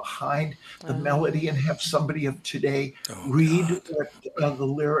orchestra behind the melody and have somebody of today read what the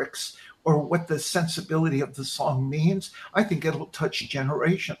lyrics or what the sensibility of the song means. I think it'll touch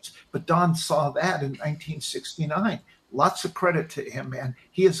generations. But Don saw that in 1969. Lots of credit to him, man.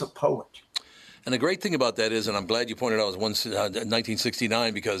 He is a poet. And the great thing about that is, and I'm glad you pointed out it was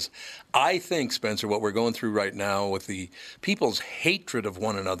 1969, because I think, Spencer, what we're going through right now with the people's hatred of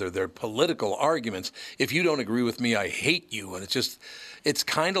one another, their political arguments, if you don't agree with me, I hate you. And it's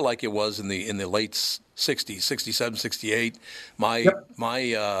kind of like it was in the late 60s, 67, 68. My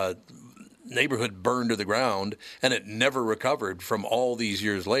neighborhood burned to the ground, and it never recovered from all these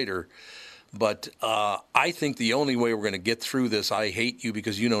years later. But I think the only way we're going to get through this, I hate you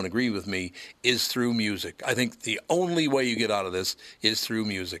because you don't agree with me, is through music. I think the only way you get out of this is through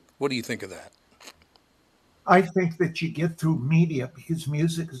music. What do you think of that? I think that you get through media because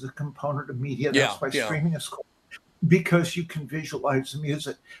music is a component of media. That's why streaming is cool, because you can visualize the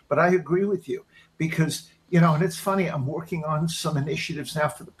music. But I agree with you because, and it's funny, I'm working on some initiatives now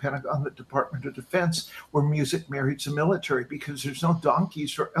for the Pentagon, the Department of Defense, where music marries the military because there's no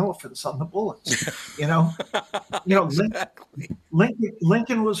donkeys or elephants on the bullets. Exactly.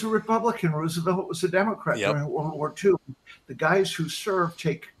 Lincoln was a Republican. Roosevelt was a Democrat during World War II. The guys who serve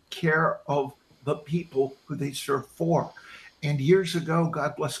take care of the people who they serve for. And years ago,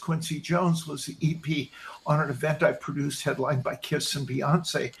 God bless Quincy Jones, was the EP on an event I produced headlined by Kiss and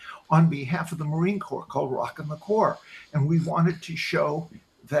Beyonce on behalf of the Marine Corps called Rockin' the Corps. And we wanted to show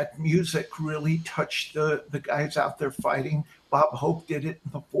that music really touched the guys out there fighting. Bob Hope did it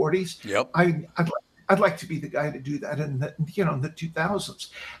in the 40s. Yep. I'd I'd like to be the guy to do that in the 2000s.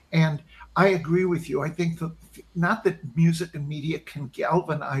 And I agree with you. I think that not that music and media can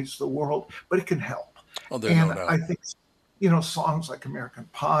galvanize the world, but it can help. Oh, there's no doubt. I think, songs like American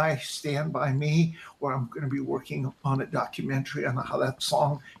Pie, Stand By Me, where I'm going to be working on a documentary on how that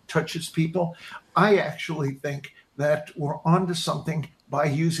song touches people. I actually think that we're onto something by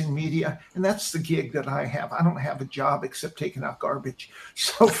using media, and that's the gig that I have. I don't have a job except taking out garbage.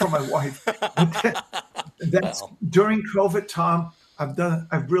 So for my wife, that's during COVID, Tom,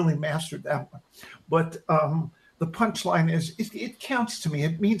 I've really mastered that one. But the punchline is it counts to me.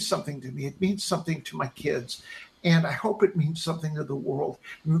 It means something to me. It means something to my kids. And I hope it means something to the world.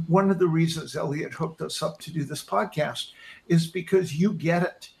 One of the reasons Elliot hooked us up to do this podcast is because you get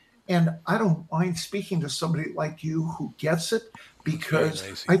it. And I don't mind speaking to somebody like you who gets it,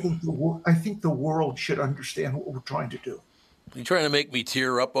 because I think the world should understand what we're trying to do. You trying to make me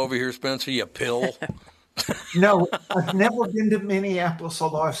tear up over here, Spencer? You pill? No, I've never been to Minneapolis,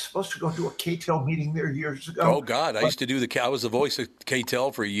 although I was supposed to go to a KTEL meeting there years ago. Oh, God. I used to do I was the voice of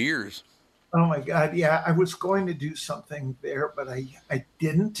KTEL for years. Oh, my God. Yeah, I was going to do something there, but I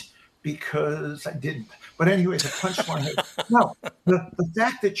didn't because I didn't. But anyway, the punchline is, no, the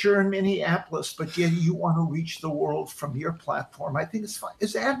fact that you're in Minneapolis, but yet you want to reach the world from your platform, I think it's fine.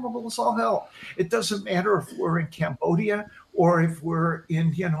 It's admirable as all hell. It doesn't matter if we're in Cambodia or if we're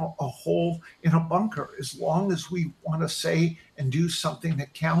in, a hole in a bunker. As long as we want to say and do something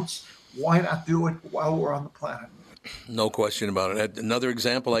that counts, why not do it while we're on the planet? No question about it. Another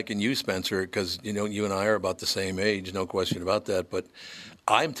example I can use, Spencer, because, you and I are about the same age, no question about that. But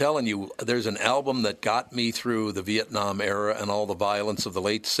I'm telling you, there's an album that got me through the Vietnam era and all the violence of the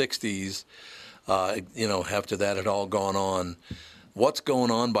late 60s. After that had all gone on. What's Going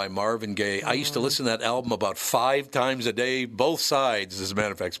On by Marvin Gaye. I used to listen to that album about 5 times a day, both sides, as a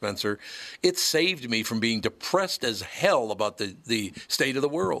matter of fact, Spencer. It saved me from being depressed as hell about the state of the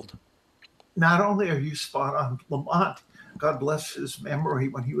world. Not only are you spot on, Lamont, God bless his memory,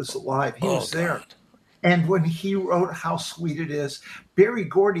 when he was alive, he was there. God. And when he wrote How Sweet It Is, Berry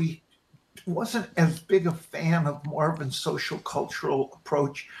Gordy wasn't as big a fan of Marvin's social cultural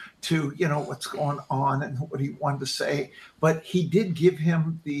approach to, what's going on and what he wanted to say, but he did give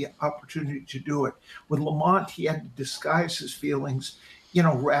him the opportunity to do it. With Lamont, he had to disguise his feelings,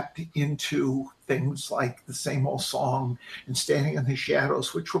 wrapped into things like The Same Old Song and Standing in the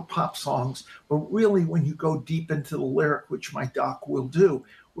Shadows, which were pop songs. But really, when you go deep into the lyric, which my doc will do,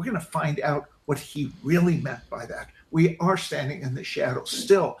 we're going to find out what he really meant by that. We are standing in the shadows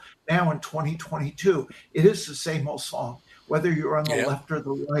still. Now in 2022, it is the same old song, whether you're on the left or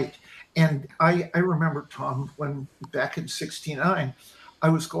the right. And I remember, Tom, when back in '69, I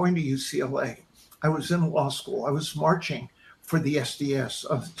was going to UCLA. I was in law school. I was marching for the SDS,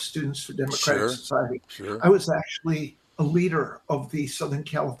 of Students for Democratic Society. Sure. I was actually a leader of the Southern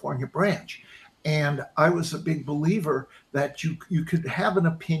California branch. And I was a big believer that you could have an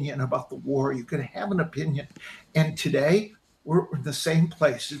opinion about the war. You could have an opinion. And today, we're in the same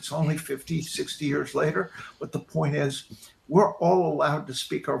place. It's only 50, 60 years later. But the point is, we're all allowed to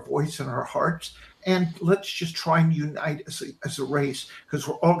speak our voice and our hearts. And let's just try and unite as a race, because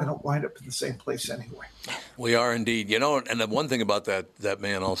we're all going to wind up in the same place anyway. We are indeed. And the one thing about that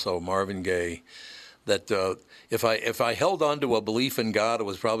man also, Marvin Gaye, that if I held on to a belief in God, it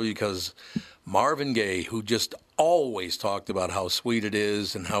was probably because Marvin Gaye, who just always talked about how sweet it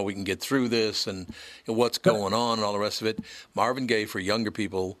is and how we can get through this and what's going on and all the rest of it. Marvin Gaye, for younger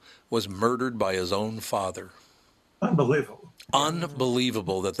people, was murdered by his own father. Unbelievable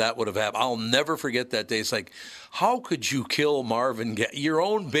that would have happened. I'll never forget that day. It's like, how could you kill Marvin Gaye, your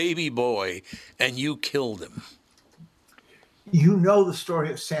own baby boy, and you killed him? You know the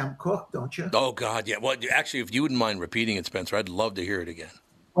story of Sam Cooke, don't you? Oh, God, yeah. Well, actually, if you wouldn't mind repeating it, Spencer, I'd love to hear it again.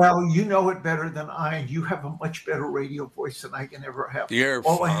 Well, you know it better than I, and you have a much better radio voice than I can ever have. You're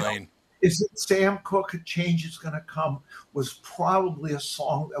All fine. I know is that Sam Cooke, A Change Is Gonna Come, was probably a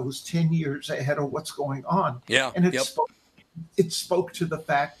song that was 10 years ahead of what's going on. Yeah, and it spoke to the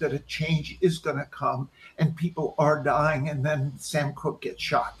fact that a change is going to come and people are dying, and then Sam Cooke gets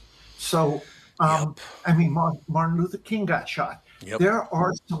shot. So, Martin Luther King got shot. Yep. There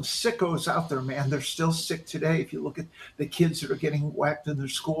are some sickos out there, man. They're still sick today. If you look at the kids that are getting whacked in their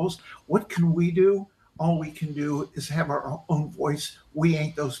schools, what can we do? All we can do is have our own voice. We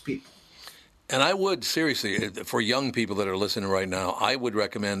ain't those people. And I would, seriously, for young people that are listening right now, I would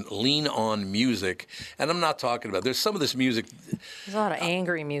recommend Lean On Music. And I'm not talking about, there's some of this music. There's a lot of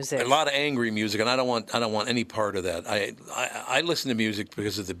angry music. A lot of angry music, and I don't want any part of that. I listen to music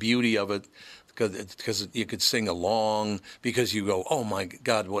because of the beauty of it, because you could sing along, because you go, oh my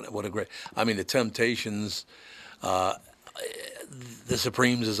God, what a great. I mean, the Temptations, the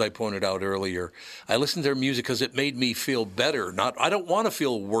Supremes, as I pointed out earlier. I listened to their music because it made me feel better. I don't want to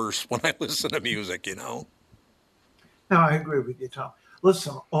feel worse when I listen to music, you know. No, I agree with you, Tom.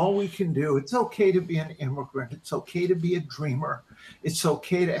 Listen, all we can do, it's okay to be an immigrant. It's okay to be a dreamer. It's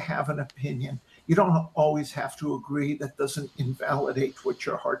okay to have an opinion. You don't always have to agree. That doesn't invalidate what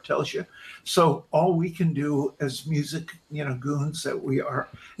your heart tells you. So all we can do as music, goons that we are,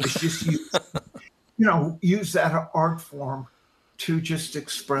 is just use that art form to just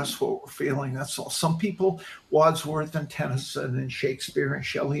express what we're feeling. That's all. Some people, Wadsworth and Tennyson and Shakespeare and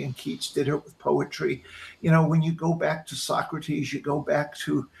Shelley and Keats did it with poetry. When you go back to Socrates, you go back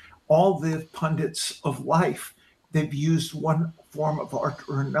to all the pundits of life, they've used one form of art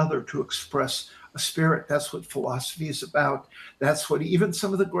or another to express a spirit. That's what philosophy is about. That's what even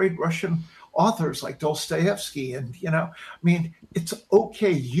some of the great Russian authors like Dostoevsky and, it's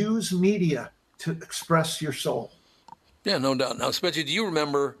okay. Use media to express your soul. Yeah, no doubt. Now, Spencer, do you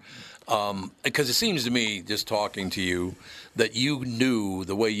remember, because it seems to me, just talking to you, that you knew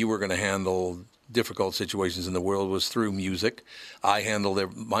the way you were going to handle difficult situations in the world was through music. I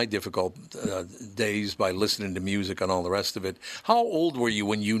handled my difficult days by listening to music and all the rest of it. How old were you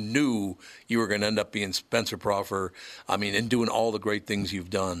when you knew you were going to end up being Spencer Proffer, and doing all the great things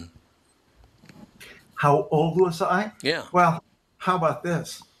you've done? How old was I? Yeah. Well, how about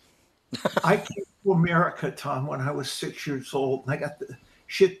this? I came to America, Tom, when I was 6 years old, and I got the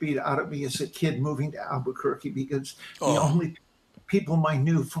shit beat out of me as a kid moving to Albuquerque because the only people my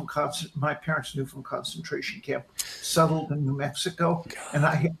parents knew from concentration camp settled in New Mexico. God. And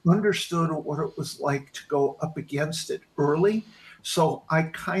I understood what it was like to go up against it early. So I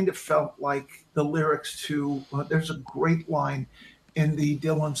kind of felt like the lyrics to, there's a great line in the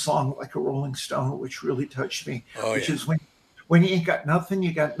Dylan song, Like a Rolling Stone, which really touched me, which is when you ain't got nothing,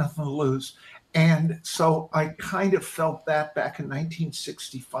 you got nothing to lose. And so I kind of felt that back in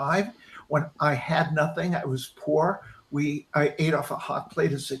 1965 when I had nothing. I was poor. I ate off a hot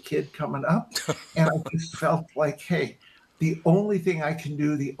plate as a kid coming up. And I just felt like, hey, the only thing I can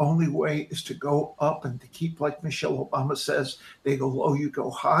do, the only way is to go up and to keep, like Michelle Obama says, they go low, you go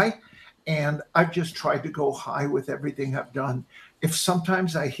high. And I've just tried to go high with everything I've done. If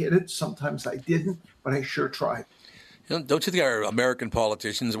sometimes I hit it, sometimes I didn't, but I sure tried. Don't you think our American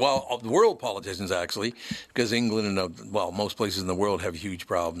politicians, well, world politicians actually, because England and, most places in the world have huge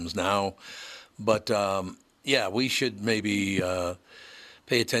problems now. But, we should maybe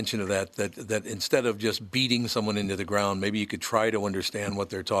pay attention to that instead of just beating someone into the ground, maybe you could try to understand what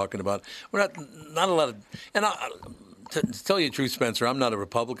they're talking about. We're not a lot of, and to tell you the truth, Spencer, I'm not a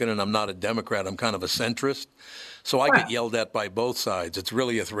Republican and I'm not a Democrat. I'm kind of a centrist. So I get yelled at by both sides. It's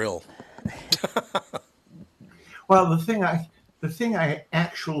really a thrill. Well, the thing I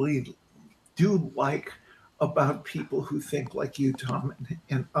actually do like about people who think like you, Tom,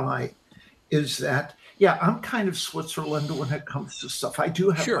 and I, is that, I'm kind of Switzerland when it comes to stuff. I do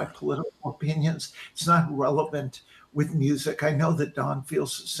have my political opinions. It's not relevant with music. I know that Don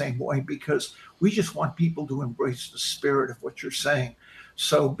feels the same way because we just want people to embrace the spirit of what you're saying.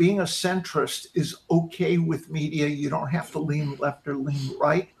 So being a centrist is okay with media. You don't have to lean left or lean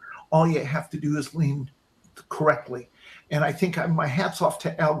right. All you have to do is lean correctly. And I think my hat's off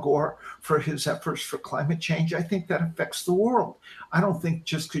to Al Gore for his efforts for climate change. I think that affects the world. I don't think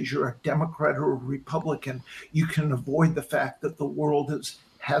just because you're a Democrat or a Republican, you can avoid the fact that the world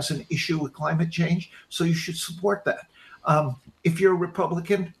has an issue with climate change. So you should support that. If you're a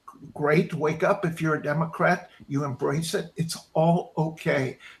Republican, great, wake up. If you're a Democrat, you embrace it. It's all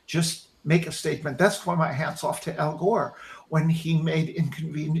okay. Just make a statement. That's why my hat's off to Al Gore when he made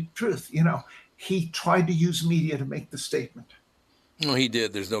Inconvenient Truth. He tried to use media to make the statement. No, he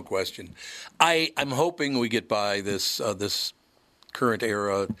did. There's no question. I'm hoping we get by this current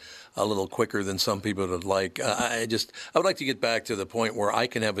era a little quicker than some people would like. I would like to get back to the point where I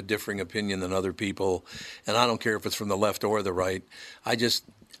can have a differing opinion than other people, and I don't care if it's from the left or the right. I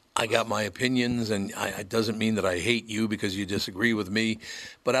got my opinions, and it doesn't mean that I hate you because you disagree with me,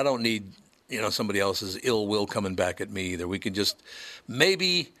 but I don't need somebody else's ill will coming back at me either. We can just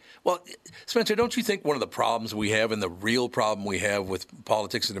maybe. Well, Spencer, don't you think one of the problems we have and the real problem we have with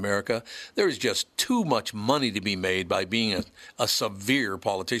politics in America, there is just too much money to be made by being a severe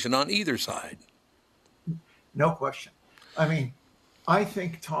politician on either side? No question. I mean, I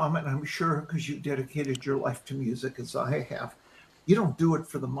think, Tom, and I'm sure because you dedicated your life to music as I have, you don't do it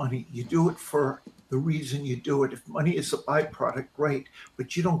for the money. You do it for the reason you do it. If money is a byproduct, great,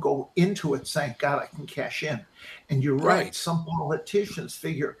 but you don't go into it saying, God, I can cash in. And you're right. Some politicians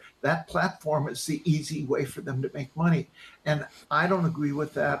figure that platform is the easy way for them to make money. And I don't agree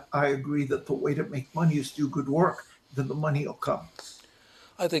with that. I agree that the way to make money is do good work, then the money will come.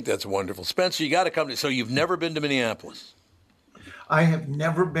 I think that's wonderful. Spencer, you got to come to, so you've never been to Minneapolis? I have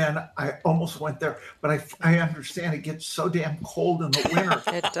never been. I almost went there, but I understand it gets so damn cold in the winter.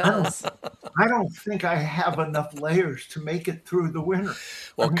 It does. I don't think I have enough layers to make it through the winter.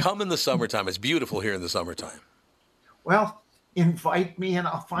 Well, come in the summertime. It's beautiful here in the summertime. Well, invite me and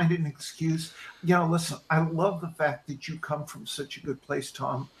I'll find an excuse. You know, listen, I love the fact that you come from such a good place,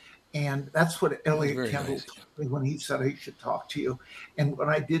 Tom. And that's what Elliot Kendall told me when he said I should talk to you. And when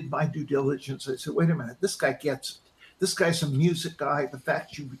I did my due diligence, I said, wait a minute, this guy gets it. This guy's a music guy. The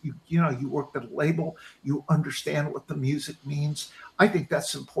fact you worked at a label, you understand what the music means. I think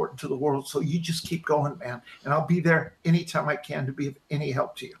that's important to the world. So you just keep going, man. And I'll be there anytime I can to be of any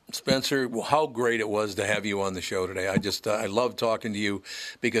help to you. Spencer, well, how great it was to have you on the show today. I love talking to you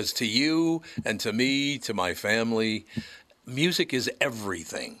because to you and to me, to my family, music is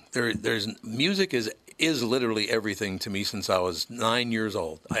everything. Music is literally everything to me since I was 9 years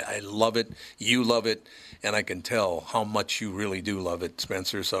old. I love it. You love it. And I can tell how much you really do love it,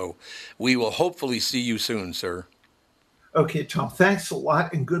 Spencer. So we will hopefully see you soon, sir. Okay, Tom. Thanks a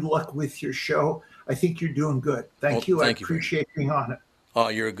lot and good luck with your show. I think you're doing good. Thank you. I appreciate being on it. Oh,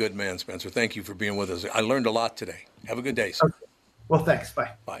 you're a good man, Spencer. Thank you for being with us. I learned a lot today. Have a good day, sir. Okay. Well, thanks.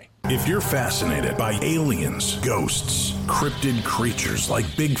 Bye. Bye. If you're fascinated by aliens, ghosts, cryptid creatures like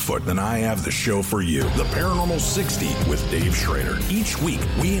Bigfoot, then I have the show for you. The Paranormal 60 with Dave Schrader. Each week,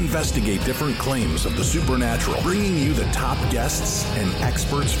 we investigate different claims of the supernatural, bringing you the top guests and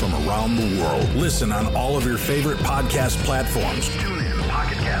experts from around the world. Listen on all of your favorite podcast platforms. Tune in,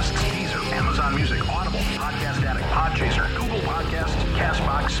 Pocket Casts, Deezer, Amazon Music, Audible, Podcast Addict, Podchaser, Google Podcasts,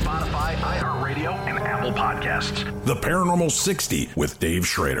 CastBox, Spotify, iHeartRadio, and Apple Podcasts. The Paranormal 60 with Dave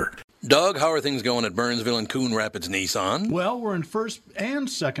Schrader. Doug, how are things going at Burnsville and Coon Rapids Nissan? Well, we're in first and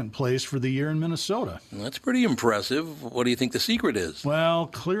second place for the year in Minnesota. Well, that's pretty impressive. What do you think the secret is? Well,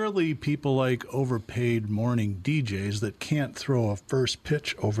 clearly people like overpaid morning DJs that can't throw a first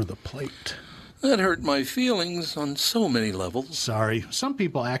pitch over the plate. That hurt my feelings on so many levels. Sorry. Some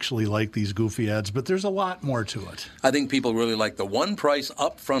people actually like these goofy ads, but there's a lot more to it. I think people really like the one-price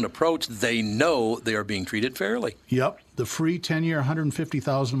upfront approach. They know they are being treated fairly. Yep. The free 10-year,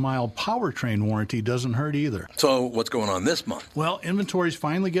 150,000-mile powertrain warranty doesn't hurt either. So what's going on this month? Well, inventory's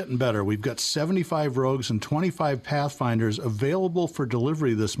finally getting better. We've got 75 Rogues and 25 Pathfinders available for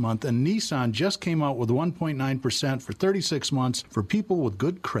delivery this month, and Nissan just came out with 1.9% for 36 months for people with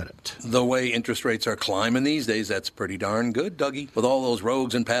good credit. The way interest rates are climbing these days, that's pretty darn good, Dougie. With all those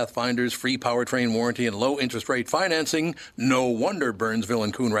Rogues and Pathfinders, free powertrain warranty, and low interest rate financing, no wonder Burnsville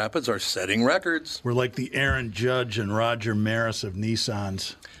and Coon Rapids are setting records. We're like the Aaron Judge and Roger Maris of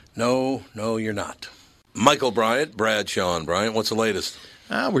Nissans. No, you're not. Michael Bryant, Bradshaw and Bryant, what's the latest?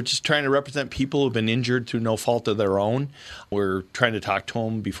 We're just trying to represent people who've been injured through no fault of their own. We're trying to talk to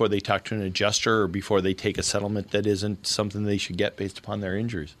them before they talk to an adjuster or before they take a settlement that isn't something they should get based upon their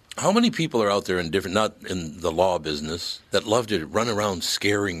injuries. How many people are out there not in the law business, that love to run around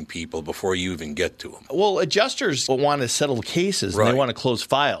scaring people before you even get to them? Well, adjusters want to settle cases and they want to close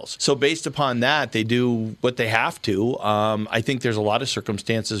files. So based upon that, they do what they have to. I think there's a lot of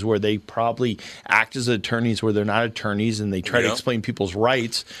circumstances where they probably act as attorneys where they're not attorneys and they try to explain people's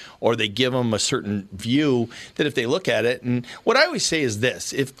rights, or they give them a certain view that if they look at it. And what I always say is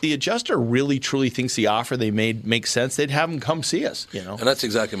this: if the adjuster really truly thinks the offer they made makes sense, they'd have them come see us. And that's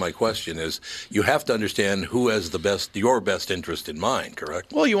exactly my question is, you have to understand who has your best interest in mind,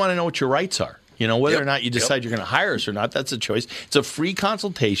 correct? Well, you want to know what your rights are. Whether or not you decide you're going to hire us or not, that's a choice. It's a free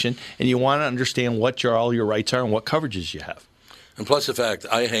consultation, and you want to understand what all your rights are and what coverages you have. And plus the fact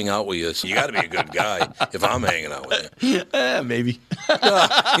I hang out with you, so you got to be a good guy if I'm hanging out with you. Maybe.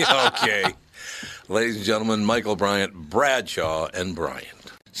 Okay. Ladies and gentlemen, Michael Bryant, Bradshaw and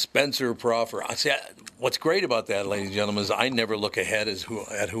Bryant. Spencer Proffer. What's great about that, ladies and gentlemen, is I never look ahead at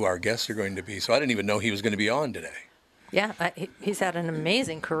who our guests are going to be. So I didn't even know he was going to be on today. Yeah, he's had an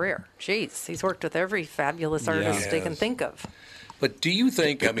amazing career. Jeez, he's worked with every fabulous artist they can think of. But do you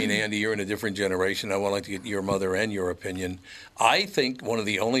think, Andy, you're in a different generation. I would like to get your mother and your opinion. I think one of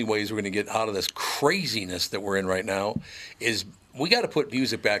the only ways we're going to get out of this craziness that we're in right now is we got to put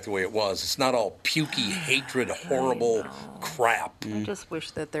music back the way it was. It's not all pukey, hatred, horrible crap. I just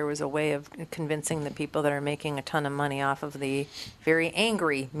wish that there was a way of convincing the people that are making a ton of money off of the very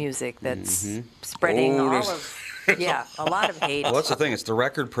angry music that's spreading all of Yeah, a lot of hate. Well, that's the thing. It's the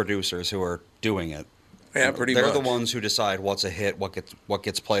record producers who are doing it. Yeah, pretty much. They're the ones who decide what's a hit, what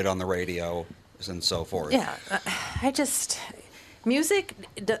gets played on the radio, and so forth. Yeah, music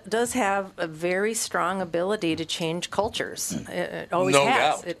does have a very strong ability to change cultures. It always No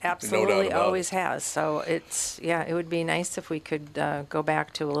has. doubt. It No absolutely doubt about always has. So it would be nice if we could go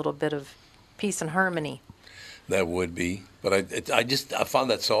back to a little bit of peace and harmony. That would be. But I found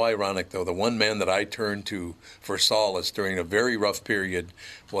that so ironic, though. The one man that I turned to for solace during a very rough period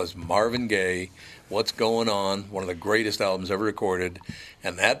was Marvin Gaye. What's Going On, one of the greatest albums ever recorded.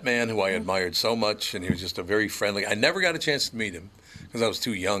 And that man who I admired so much, and he was just a very friendly. I never got a chance to meet him because I was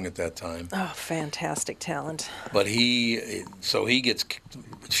too young at that time. Oh, fantastic talent. But he gets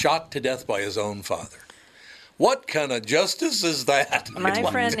shot to death by his own father. What kind of justice is that? My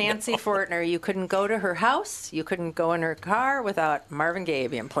friend Nancy Fortner, you couldn't go to her house, you couldn't go in her car without Marvin Gaye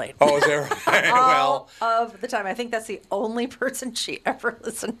being played. Oh, is that right? All of the time. I think that's the only person she ever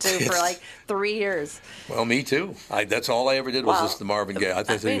listened to for like 3 years. Well, me too. That's all I ever did was listen to Marvin Gaye. I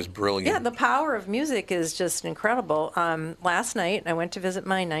thought he was brilliant. Yeah, the power of music is just incredible. Last night, I went to visit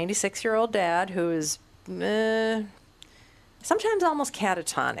my 96-year-old dad, who is sometimes almost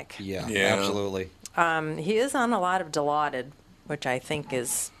catatonic. Yeah, absolutely. He is on a lot of Dilaudid, which I think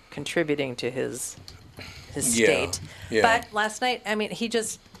is contributing to his state. Yeah. But last night, I mean, he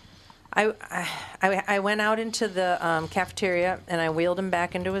just, I went out into the cafeteria and I wheeled him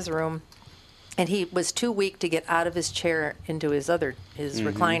back into his room, and he was too weak to get out of his chair into his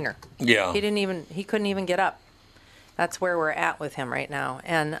recliner. Yeah. He couldn't even get up. That's where we're at with him right now.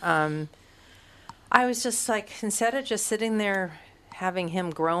 And I was just like, instead of just sitting there having him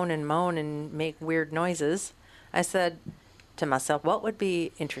groan and moan and make weird noises, I said to myself, what would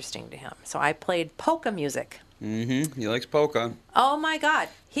be interesting to him? So I played polka music. Mm-hmm. He likes polka. Oh, my God.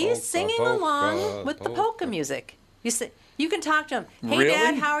 He's Polka, singing polka, along with the polka music. You can talk to him. Hey, Really?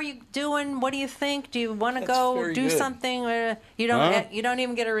 Dad, how are you doing? What do you think? Do you want to go very do good. something? You don't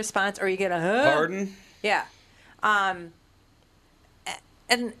even get a response, or you get a huh? Pardon? Yeah.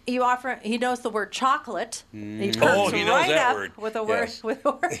 And he knows the word chocolate. He comes he knows right that up word. with a word, Yes. with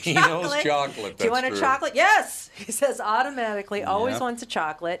the word He chocolate. knows chocolate. Do you That's want a true. chocolate? Yes, he says automatically. Always Yep. wants a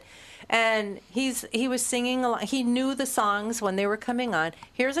chocolate. And he was singing along. He knew the songs when they were coming on.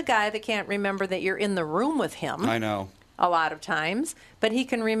 Here's a guy that can't remember that you're in the room with him. I know. A lot of times, but he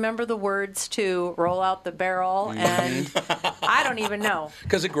can remember the words to Roll Out the Barrel, and I don't even know.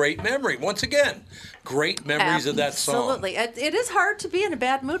 Because of great memory. Once again, great memories of that song. Absolutely. It is hard to be in a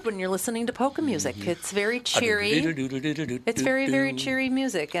bad mood when you're listening to polka music. It's very cheery. It's very, very cheery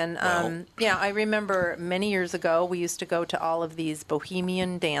music. And, I remember many years ago, we used to go to all of these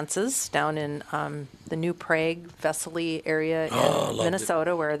bohemian dances down in the New Prague, Vesely area in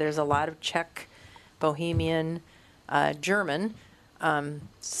Minnesota, where there's a lot of Czech, Bohemian, German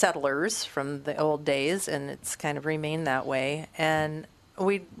settlers from the old days, and it's kind of remained that way. And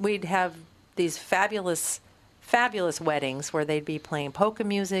we'd have these fabulous weddings where they'd be playing polka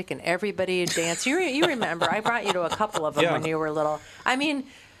music and everybody would dance. You remember, I brought you to a couple of them when you were little. I mean,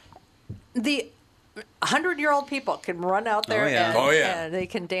 the 100-year-old people can run out there and they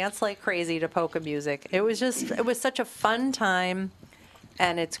can dance like crazy to polka music. It was such a fun time.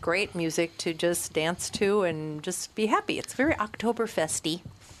 And it's great music to just dance to and just be happy. It's very Oktoberfesty.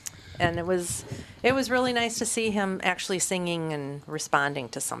 And it was really nice to see him actually singing and responding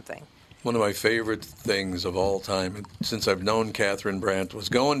to something. One of my favorite things of all time, since I've known Catherine Brandt, was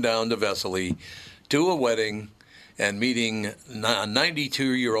going down to Vesely to a wedding and meeting a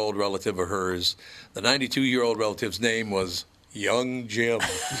 92-year-old relative of hers. The 92-year-old relative's name was Young Jim.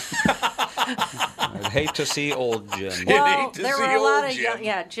 I'd hate to see old Jim. Well, there were a lot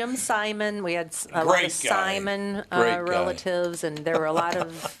of Jim Simon. We had a lot of Simon relatives, and there were a lot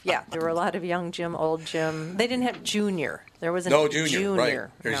of young Jim, old Jim. They didn't have Junior. There was no Junior. Right.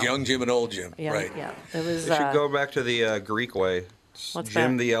 There's Young Jim and Old Jim. Right. Yeah. It was. We should go back to the Greek way. What's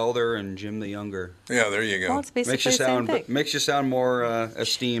Jim that? the Elder and Jim the Younger. Yeah, there you go. Well, it's basically the same thing. Makes you sound more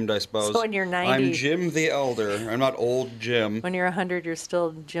esteemed, I suppose. So when you're 90, I'm Jim the Elder. I'm not old Jim. When you're 100, you're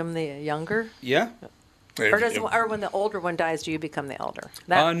still Jim the Younger. Yeah. Or when the older one dies, do you become the elder?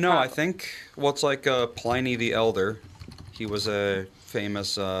 No, I think it's like Pliny the Elder. He was a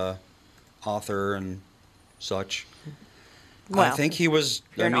famous author and such. Well, I think he was.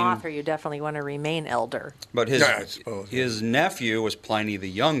 If you're an author, you definitely want to remain elder. But his nephew was Pliny the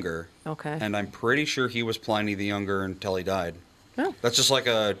Younger. Okay. And I'm pretty sure he was Pliny the Younger until he died. Oh. That's just like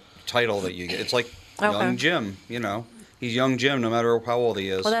a title that you get. It's like Young Jim, He's Young Jim no matter how old he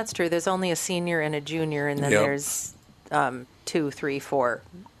is. Well, that's true. There's only a senior and a junior, and then there's 2, 3, 4,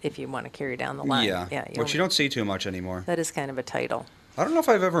 if you want to carry down the line. Yeah, which you don't see too much anymore. That is kind of a title. I don't know if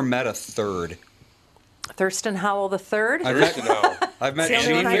I've ever met a third. Thurston Howell III? I've met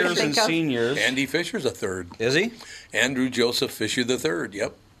juniors and seniors. Andy Fisher's a third. Is he? Andrew Joseph Fisher III,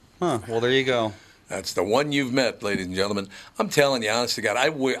 yep. Huh, well, there you go. That's the one you've met, ladies and gentlemen. I'm telling you, honest to God,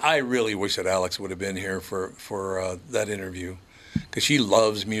 I really wish that Alex would have been here for that interview. Because she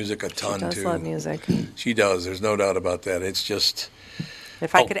loves music a ton, too. She does love music. She does. There's no doubt about that. It's just...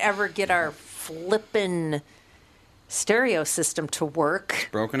 If I could ever get our flippin' stereo system to work.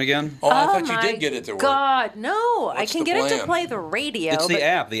 Broken again? Oh, I thought you did get it to work. God, no. I can get it to play the radio. It's the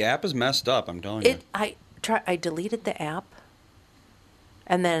app. The app is messed up, I'm telling you. I deleted the app,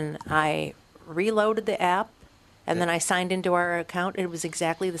 and then I reloaded the app, and then I signed into our account. It was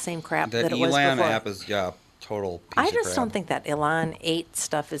exactly the same crap that it was before. That Elan app is, total piece I of just crap. don't think that Elan 8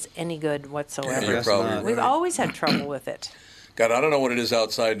 stuff is any good whatsoever. You're probably right. We've always had trouble with it. God, I don't know what it is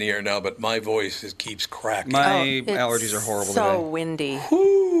outside in the air now, but my voice keeps cracking. My allergies are horrible today. So windy.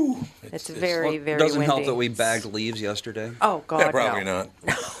 Whew. It's very, very doesn't windy. help that we bagged leaves yesterday. Oh, God, yeah, probably not.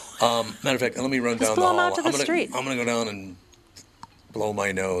 Matter of fact, let me run down the hall. Blow them out to the street. I'm going to go down and blow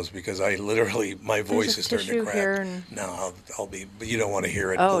my nose because I literally, my voice is starting to crack. No, I'll be, but you don't want to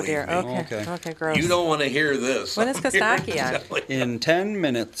hear it. Oh, dear. Me. Okay, gross. You don't want to hear this. When is Kostaki on? In 10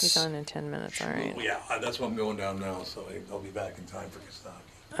 minutes. He's on in 10 minutes, all right. Yeah, that's why I'm going down now, so I'll be back in time for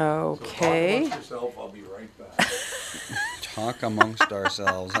Kostaki. Okay. So talk amongst yourself, I'll be right back. Talk amongst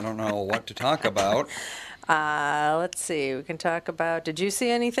ourselves. I don't know what to talk about. Let's see. We can talk about. Did you see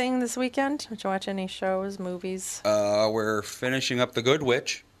anything this weekend? Did you watch any shows, movies? We're finishing up The Good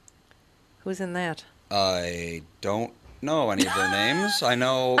Witch. Who's in that? I don't know any of their names. I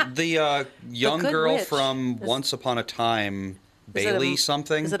know the young girl from Once Upon a Time, Bailey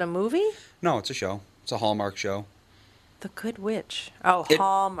something. Is it a movie? No, it's a show. It's a Hallmark show. The Good Witch. Oh,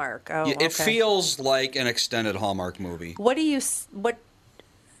 Hallmark. Oh, yeah, it feels like an extended Hallmark movie. What do you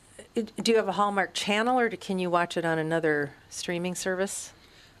have a Hallmark channel, or can you watch it on another streaming service?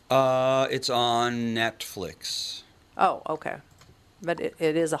 It's on Netflix. Oh, okay. But it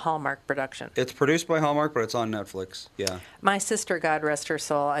is a Hallmark production. It's produced by Hallmark, but it's on Netflix. Yeah. My sister, God rest her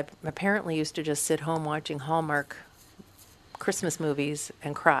soul, I apparently used to just sit home watching Hallmark Christmas movies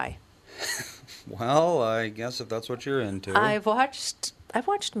and cry. Well, I guess if that's what you're into. I've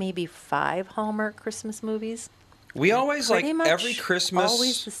watched maybe 5 Hallmark Christmas movies. We always, like, every Christmas...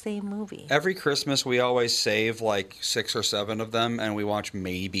 always the same movie. Every Christmas, we always save, like, 6 or 7 of them, and we watch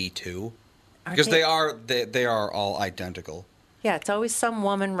maybe 2. Because they are all identical. Yeah, it's always some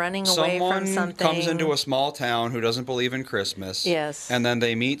woman running away from something. Someone comes into a small town who doesn't believe in Christmas. Yes. And then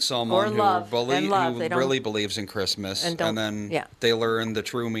they meet someone who really believes in Christmas. And then they learn the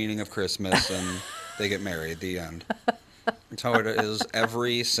true meaning of Christmas, and they get married. The end. That's how it is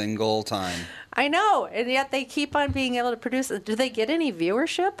every single time. I know, and yet they keep on being able to produce it. Do they get any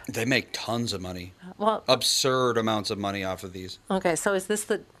viewership? They make tons of money. Well, absurd amounts of money off of these. Okay, so is this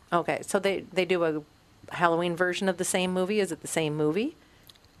so they do a Halloween version of the same movie? Is it the same movie?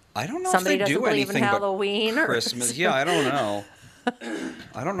 I don't know Somebody if they do doesn't believe anything in Halloween but or Christmas. Yeah, I don't know.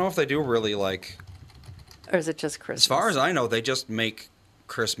 I don't know if they do really like. Or is it just Christmas? As far as I know, they just make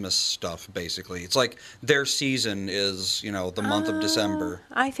Christmas stuff, basically. It's like their season is, the month of December.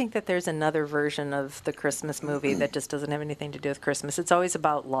 I think that there's another version of the Christmas movie that just doesn't have anything to do with Christmas. It's always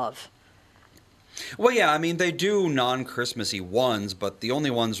about love. Well, yeah, I mean, they do non-Christmassy ones, but the only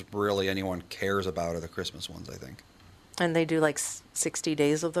ones really anyone cares about are the Christmas ones, I think. And they do like 60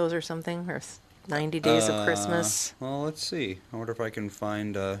 days of those or something? Or 90 days of Christmas? Well, let's see. I wonder if I can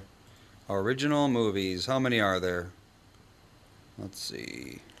find original movies. How many are there? Let's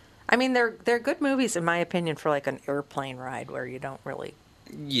see. I mean, they're good movies, in my opinion, for like an airplane ride where you don't really...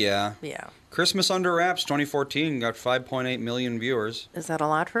 Yeah. Yeah. Christmas Under Wraps 2014 got 5.8 million viewers. Is that a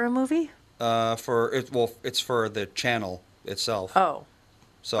lot for a movie? It's for the channel itself. Oh.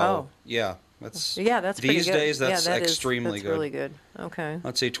 So, yeah. That's pretty good. These days, that's extremely that's good. really good. Okay.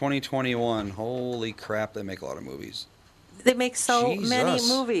 Let's see, 2021. Holy crap, they make a lot of movies. They make so many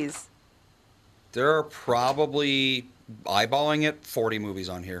movies. There are probably, eyeballing it, 40 movies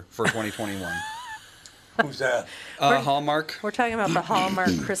on here for 2021. Who's that? Hallmark. We're talking about the Hallmark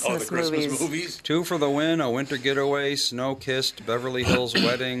Christmas, the Christmas movies. 2 for the Win, A Winter Getaway, Snow-Kissed, Beverly Hills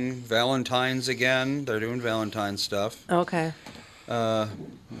Wedding, Valentine's Again. They're doing Valentine's stuff. Okay.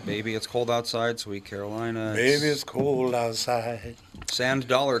 Baby, It's Cold Outside, Sweet Carolina. Baby, It's Cold Outside. Sand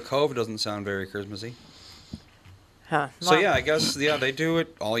Dollar Cove doesn't sound very Christmassy. Huh. So, yeah, I guess, they do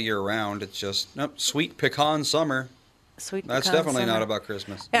it all year round. It's just, Sweet Pecan Summer. Sweet That's Pecan definitely Summer. not about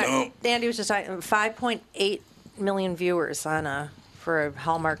Christmas. Yeah, Andy was just talking, 5.8 million viewers for a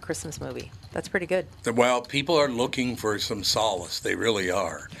Hallmark Christmas movie. That's pretty good. Well, people are looking for some solace. They really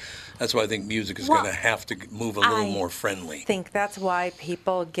are. That's why I think music is going to have to move a little more friendly. I think that's why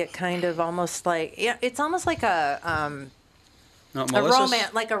people get kind of almost like, it's almost like a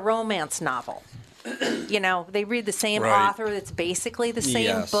romance novel. They read the same author. It's basically the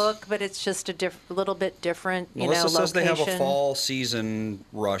same book, but it's just a little bit different. Melissa says they have a fall season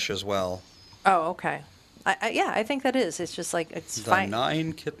rush as well. Oh, okay. I think that is. It's just like it's the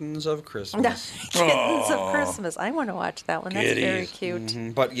 9 Kittens of Christmas. Kittens of Christmas. I want to watch that one. That's very cute.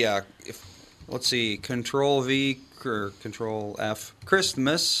 Mm-hmm. But yeah, let's see. Control V or Control F.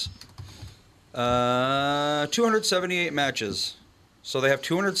 Christmas. 278 matches. So they have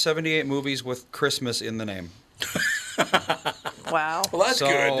 278 movies with Christmas in the name. Wow. Well, that's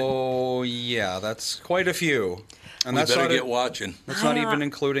good. So, yeah, that's quite a few. And we better get watching. That's not even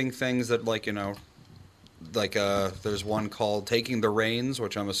including things that, there's one called Taking the Reins,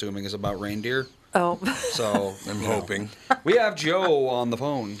 which I'm assuming is about reindeer. Oh. So, I'm hoping. We have Joe on the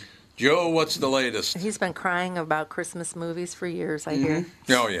phone. Joe, what's the latest? He's been crying about Christmas movies for years, I hear.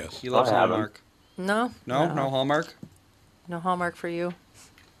 Oh, yes. He loves Hallmark. No Hallmark? No Hallmark for you?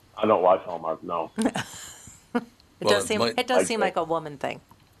 I don't watch Hallmark, no. It does seem like a woman thing.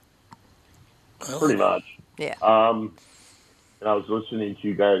 Pretty much. Yeah. And I was listening to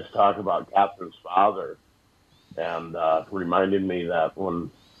you guys talk about Catherine's father, and it reminded me that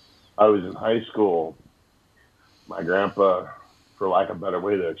when I was in high school, my grandpa, for lack of a better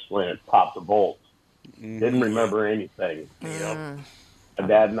way to explain it, popped a bolt. Didn't remember anything. My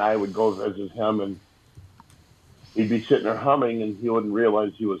dad and I would go visit him, and he'd be sitting there humming, and he wouldn't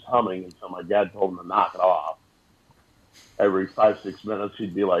realize he was humming until my dad told him to knock it off. Every 5-6 minutes,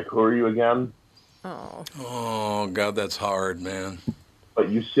 he'd be like, "Who are you again?" Oh, God, that's hard, man. But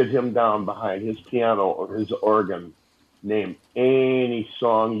you sit him down behind his piano or his organ, name any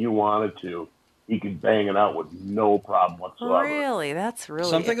song you wanted to, he could bang it out with no problem whatsoever. Really? That's really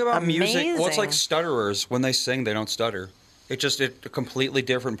something about amazing. Music. Well, it's like stutterers. When they sing, they don't stutter. It's just a completely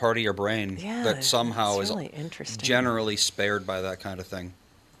different part of your brain that somehow is really interesting. Generally spared by that kind of thing.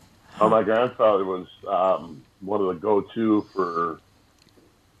 Well, my grandfather was one of the go-to for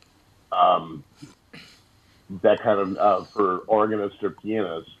that kind of for organists or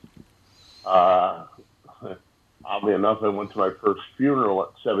pianists. Oddly enough, I went to my first funeral at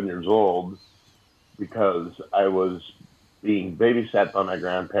 7 years old because I was being babysat by my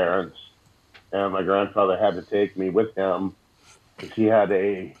grandparents, and my grandfather had to take me with him because he had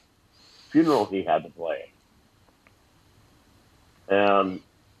a funeral he had to play. And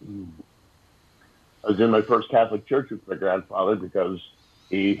I was in my first Catholic church with my grandfather because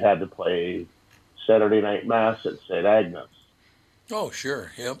he had to play Saturday night mass at St. Agnes. Oh,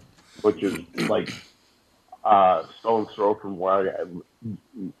 sure, yep. Which is like stone's throw from where I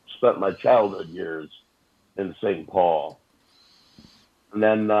spent my childhood years in St. Paul. And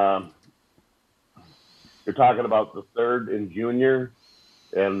then you're talking about the third in junior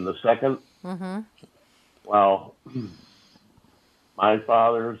and the second. Mm-hmm. Well, my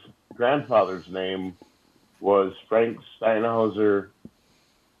grandfather's name was Frank Steinhauser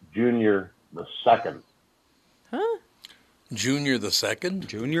Jr. the Second. Huh? Junior the Second?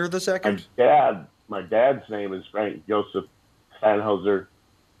 Junior the Second? My dad's name is Frank Joseph Steinhauser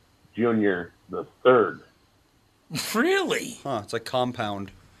Jr. the Third. Really? Huh, it's like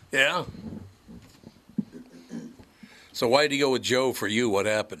compound. Yeah. So why did he go with Joe for you? What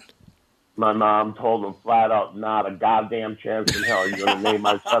happened? My mom told him flat out, not a goddamn chance in hell you're going to name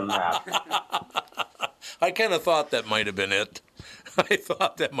my son that. I kind of thought that might have been it. I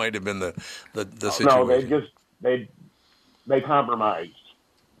thought that might have been the situation. No, they compromised.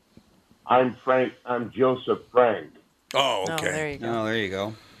 I'm Frank. I'm Joseph Frank. Oh, okay. Oh, there you go. Oh, there you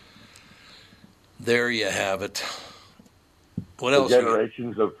go. There you have it. What else?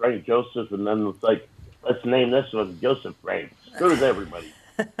 Generations of Frank Joseph, and then it's like, let's name this one Joseph Frank. Screws everybody.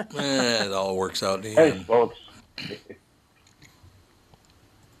 It all works out in the Thanks, end. folks.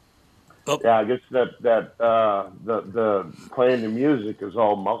 Oh. Yeah, I guess that the playing the music is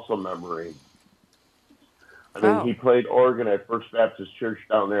all muscle memory. I mean, he played organ at First Baptist Church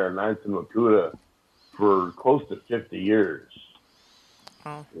down there in 9th and Makuta for close to 50 years.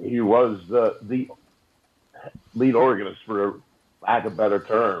 Oh. He was the lead organist, for lack of a better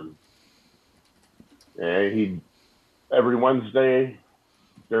term. And every Wednesday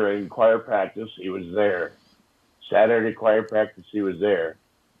during choir practice, he was there. Saturday choir practice, he was there.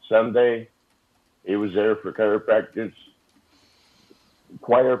 Sunday, he was there for choir practice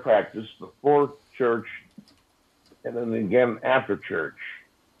before church, and then again after church.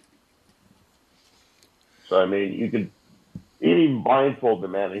 I mean, you could even blindfold the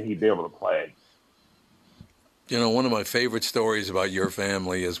man and he'd be able to play. You know, one of my favorite stories about your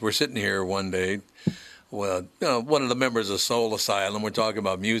family is we're sitting here one day. Well, you know, one of the members of Soul Asylum, we're talking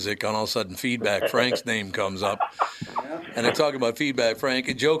about music, and all of a sudden Feedback Frank's name comes up. And they're talking about Feedback Frank,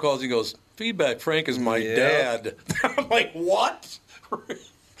 and Joe calls and goes, Feedback Frank is my dad. I'm like, what?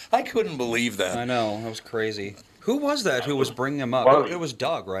 I couldn't believe that. I know, that was crazy. Who was that who was bringing him up? It was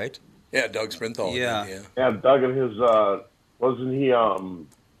Doug, right? Yeah, Doug Sprinthal. Yeah, Doug and his, wasn't he,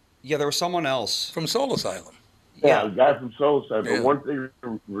 Yeah, there was someone else. From Soul Asylum. Yeah, a guy from Soul Asylum, but weren't they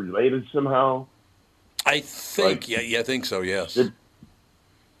related somehow? I think, I think so, yes.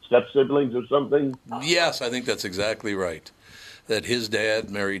 Step-siblings or something? Yes, I think that's exactly right. That his dad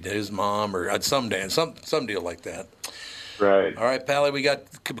married his mom, or some deal like that. Right. All right, Pally, we got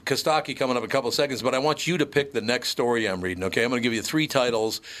Kostaki coming up in a couple of seconds, but I want you to pick the next story I'm reading, okay? I'm going to give you 3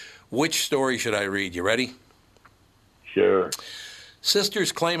 titles. Which story should I read? You ready? Sure.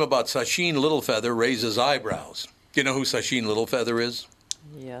 Sisters' claim about Sacheen Littlefeather raises eyebrows. Do you know who Sacheen Littlefeather is?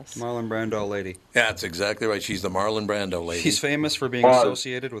 Yes. Marlon Brando lady. Yeah, that's exactly right. She's the Marlon Brando lady. She's famous for being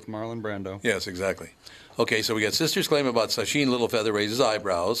associated with Marlon Brando. Yes, exactly. Okay, so we got sisters' claim about Sacheen Littlefeather raises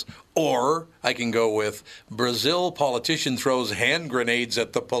eyebrows, or I can go with Brazil politician throws hand grenades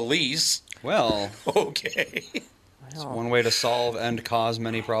at the police. Well. Okay. It's one way to solve and cause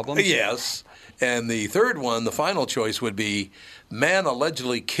many problems. Yes. And the third one, the final choice would be man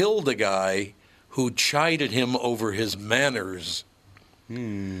allegedly killed a guy who chided him over his manners.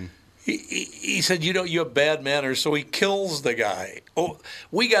 He said, you have bad manners, so he kills the guy. Oh,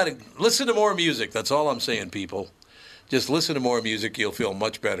 we got to listen to more music. That's all I'm saying, people. Just listen to more music. You'll feel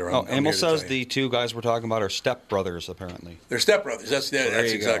much better. Emil says the 2 guys we're talking about are stepbrothers, apparently. They're stepbrothers. That's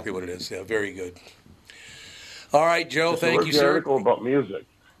exactly what it is. Yeah, very good. All right, Joe, thank you, sir. Article about music.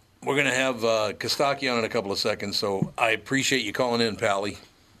 We're going to have Kostaki on in a couple of seconds, so I appreciate you calling in, Pally.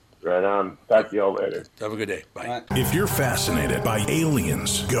 Right on. Talk to y'all later. Have a good day. Bye. If you're fascinated by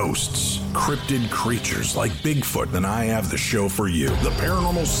aliens, ghosts, cryptid creatures like Bigfoot, then I have the show for you. The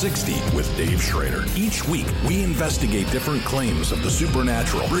Paranormal 60 with Dave Schrader. Each week, we investigate different claims of the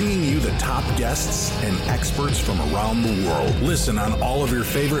supernatural, bringing you the top guests and experts from around the world. Listen on all of your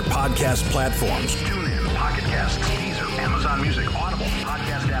favorite podcast platforms. Tune in, Pocket Casts, Deezer, Amazon Music, Audible,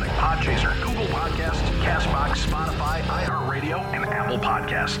 Podcast Addict, Podchaser, Google Podcasts, CastBox, Spotify, iHeartRadio, and Apple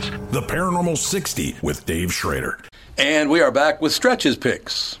Podcasts. The Paranormal 60 with Dave Schrader. And we are back with Stretch's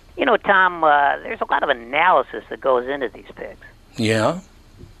picks. You know, Tom, there's a lot of analysis that goes into these picks. Yeah?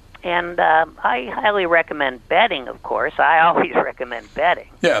 And I highly recommend betting, of course. I always recommend betting.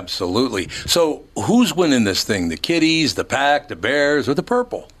 Yeah, absolutely. So who's winning this thing? The Kitties, the Pack, the Bears, or the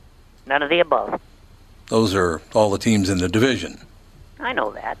Purple? None of the above. Those are all the teams in the division. I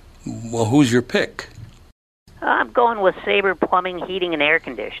know that. Well, who's your pick? I'm going with Sabre Plumbing, Heating, and Air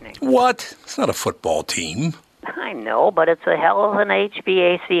Conditioning. What? It's not a football team. I know, but it's a hell of an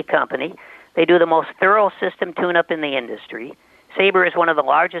HVAC company. They do the most thorough system tune-up in the industry. Sabre is one of the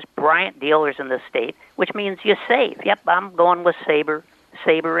largest Bryant dealers in the state, which means you save. Yep, I'm going with Sabre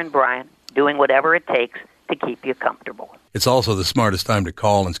and Bryant, doing whatever it takes to keep you comfortable. It's also the smartest time to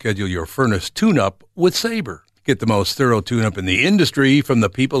call and schedule your furnace tune-up with Sabre. Get the most thorough tune-up in the industry from the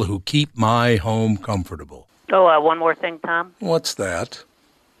people who keep my home comfortable. Oh, one more thing, Tom. What's that?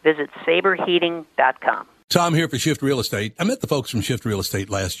 Visit saberheating.com. Tom here for Shift Real Estate. I met the folks from Shift Real Estate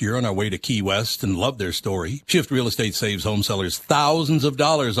last year on our way to Key West and loved their story. Shift Real Estate saves home sellers thousands of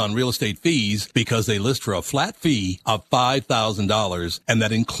dollars on real estate fees because they list for a flat fee of $5,000, and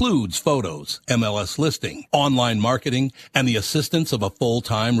that includes photos, MLS listing, online marketing, and the assistance of a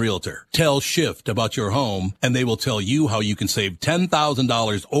full-time realtor. Tell Shift about your home, and they will tell you how you can save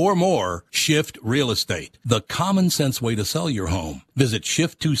 $10,000 or more. Shift Real Estate, the common sense way to sell your home. Visit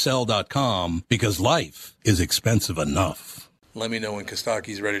shift2sell.com because life is expensive enough. Let me know when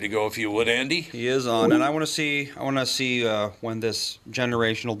Kostaki's ready to go, if you would, Andy. He is on, and I want to see when this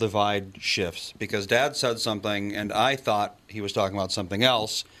generational divide shifts, because Dad said something, and I thought he was talking about something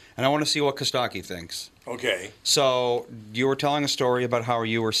else, and I want to see what Kostaki thinks. Okay. So you were telling a story about how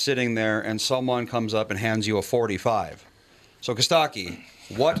you were sitting there, and someone comes up and hands you a .45. So Kostaki,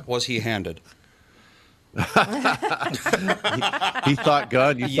 what was he handed? He thought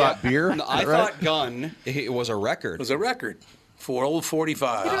gun, you thought beer? No, I thought gun. It was a record. It was a record. For old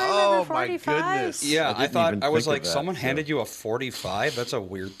 45. You don't remember 45s? My goodness. Yeah, I was like, someone handed you a .45? That's a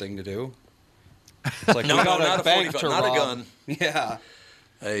weird thing to do. It's like, no, we got not a bank 45, to not rob. a gun. Yeah.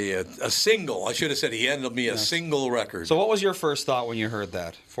 A single. I should have said he handed me a single record. So what was your first thought when you heard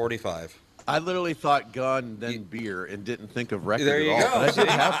that? 45? I literally thought gun, then beer, and didn't think of record there you at all. go. But I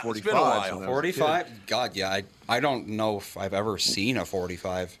did have 45s. It's been a while. 45? God, yeah. I don't know if I've ever seen a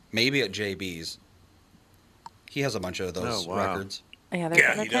 45. Maybe at JB's. He has a bunch of those records. Yeah,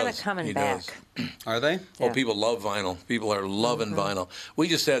 they're kind of coming back. Are they? Yeah. Oh, people love vinyl. People are loving vinyl. We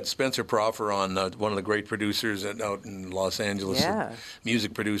just had Spencer Proffer on, one of the great producers out in Los Angeles,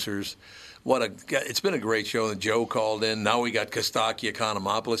 music producers. It's been a great show. And Joe called in. Now we got Kostaki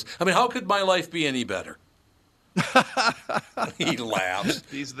Economopoulos. I mean, how could my life be any better? He laughs.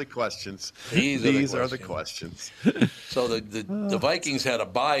 These are the questions. These are the questions. So the Vikings had a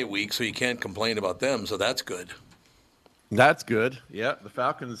bye week, so you can't complain about them. So that's good. That's good. Yeah, the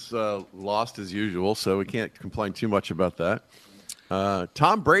Falcons lost as usual, so we can't complain too much about that.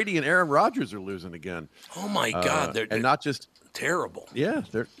 Tom Brady and Aaron Rodgers are losing again. Oh my God! They're not just terrible. Yeah,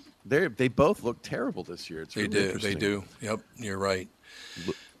 they both look terrible this year. It's really interesting. They do. Yep, you're right.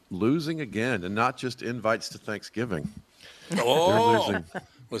 Losing again, and not just invites to Thanksgiving. Oh,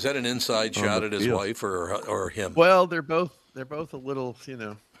 was that an inside shot at his wife or him? Well, they're both a little,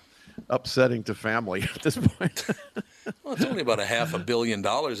 upsetting to family at this point. Well, it's only about $500 million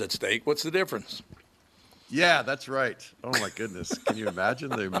at stake. What's the difference? Yeah, that's right. Oh my goodness, can you imagine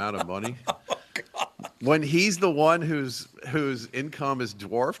the amount of money? Oh, God. When he's the one whose income is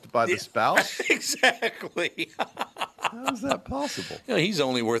dwarfed by the spouse? Exactly. How is that possible? He's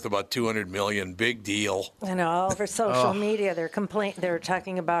only worth about $200 million. Big deal. I know. All over social media, they're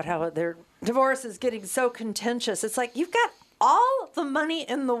talking about how their divorce is getting so contentious. It's like, you've got all the money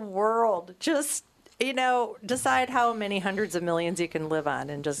in the world. Just, decide how many hundreds of millions you can live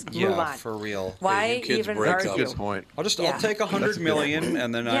on and just move on. Yeah, for real. Why even argue? That's a good point. I'll take $100 million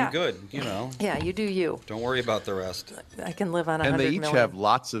and then I'm good, Yeah, you do you. Don't worry about the rest. I can live on $100 million. And they each million. have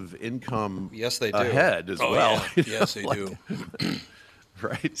lots of income ahead as well. Yeah. Yes, they do.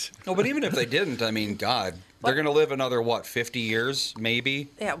 Right. No, but even if they didn't, I mean, God, they're going to live another, 50 years, maybe?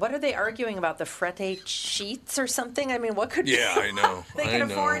 Yeah, what are they arguing about? The Frette sheets or something? I mean, what could... Yeah, I know. They can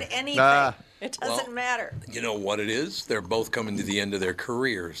afford anything. It doesn't matter. You know what it is? They're both coming to the end of their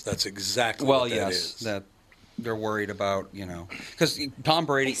careers. That's exactly what that is. That they're worried about, because Tom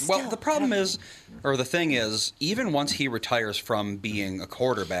Brady. Well, the problem is, or the thing is, even once he retires from being a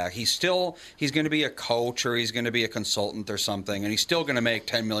quarterback, he's going to be a coach or he's going to be a consultant or something, and he's still going to make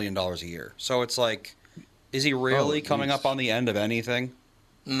 $10 million a year. So it's like, is he really coming up on the end of anything?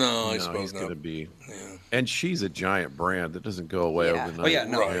 No, I suppose he's not. going to be. Yeah. And she's a giant brand that doesn't go away overnight. Oh, yeah,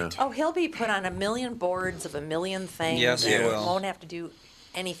 no. Right. Yeah. Oh, he'll be put on a million boards of a million things. Yes, he will. Won't have to do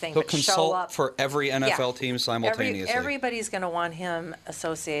anything He'll but consult show up for every NFL team simultaneously. Everybody's going to want him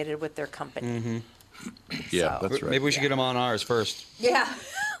associated with their company. Mm-hmm. Yeah, that's right. Maybe we should get him on ours first. Yeah.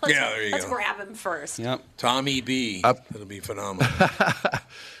 There you Let's go. grab him first. Yep. Tommy B. That'll be phenomenal.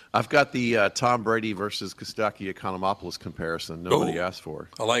 I've got the Tom Brady versus Kostaki Economopoulos comparison nobody asked for.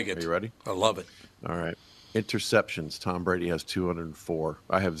 I like it. Are you ready? I love it. All right. Interceptions. Tom Brady has 204.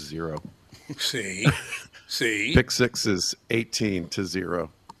 I have 0. See? Pick sixes, 18-0.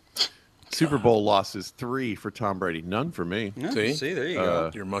 Super Bowl losses, 3 for Tom Brady. None for me. Yeah, see, there you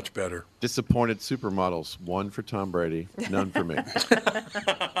go. You're much better. Disappointed supermodels, 1 for Tom Brady. None for me.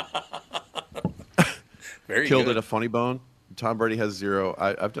 Very Killed good. it a funny bone. Tom Brady has 0.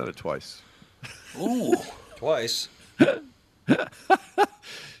 I've done it twice. Ooh. Twice.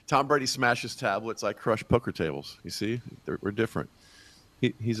 Tom Brady smashes tablets. I crush poker tables. You see? We're different.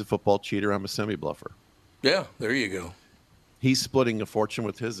 He's a football cheater. I'm a semi-bluffer. Yeah, there you go. He's splitting a fortune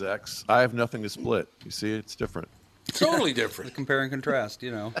with his ex. I have nothing to split. You see? It's different. Totally different. Compare and contrast,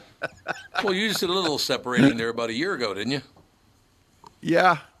 Well, you just did a little separating there about a year ago, didn't you?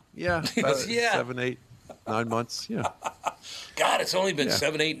 Yeah. About Yeah. 7, 8, 9 months. Yeah. God, it's only been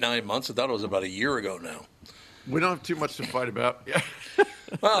 7, 8, 9 months. I thought it was about a year ago now. We don't have too much to fight about. Yeah.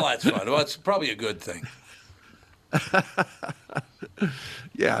 Well, that's fine. Well, it's probably a good thing.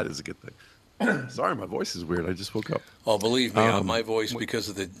 Yeah, it is a good thing. Sorry, my voice is weird. I just woke up. Oh, believe me, my voice, because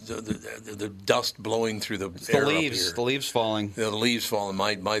of the dust blowing through the air the leaves. up here. The leaves falling. The leaves falling.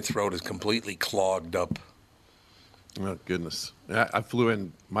 My throat is completely clogged up. Oh, goodness. I flew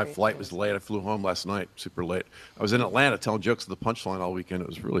in. My flight was late. I flew home last night, super late. I was in Atlanta telling jokes at the Punchline all weekend. It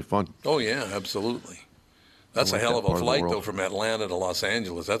was really fun. Oh, yeah, absolutely. That's a hell of a flight, though, from Atlanta to Los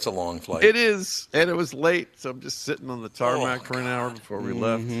Angeles. That's a long flight. It is, and it was late, so I'm just sitting on the tarmac for an hour before we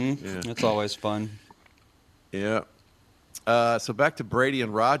left. Yeah. That's always fun. Yeah. So back to Brady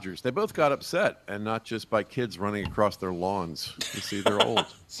and Rodgers. They both got upset, and not just by kids running across their lawns. You see, they're old.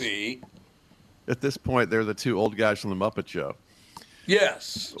 See? At this point, they're the two old guys from the Muppet Show.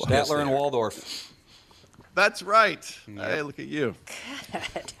 Yes. Statler and Waldorf. That's right. Yep. Hey, look at you.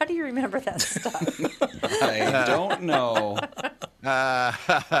 God, how do you remember that stuff? I don't know.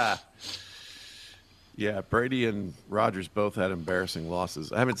 Yeah, Brady and Rodgers both had embarrassing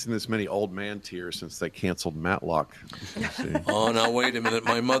losses. I haven't seen this many old man tears since they canceled Matlock. Oh, now wait a minute.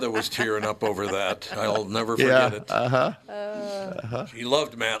 My mother was tearing up over that. I'll never forget it. She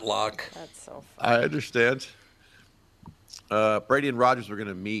loved Matlock. That's so funny. I understand. Brady and Rodgers were going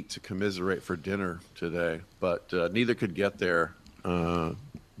to meet to commiserate for dinner today, but neither could get there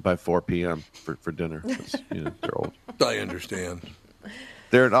by 4 p.m. for dinner. They're old. I understand.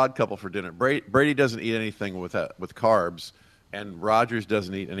 They're an odd couple for dinner. Brady doesn't eat anything with carbs, and Rodgers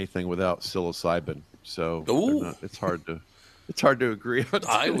doesn't eat anything without psilocybin. So it's hard to agree on.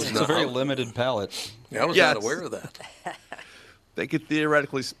 It's a very limited palate. I was not aware of that. They could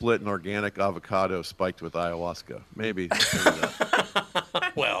theoretically split an organic avocado spiked with ayahuasca. Maybe.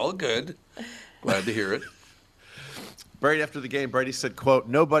 Well, good. Glad to hear it. Brady, after the game, Brady said, quote,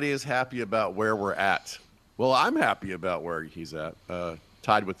 "Nobody is happy about where we're at." Well, I'm happy about where he's at,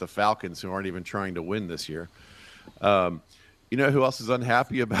 tied with the Falcons, who aren't even trying to win this year. You know who else is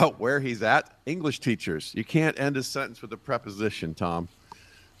unhappy about where he's at? English teachers. You can't end a sentence with a preposition, Tom.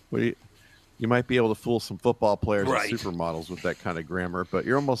 You might be able to fool some football players and supermodels with that kind of grammar, but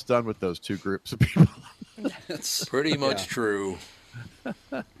you're almost done with those two groups of people. That's pretty much true.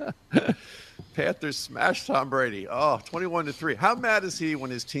 Panthers smashed Tom Brady. 21-3. How mad is he when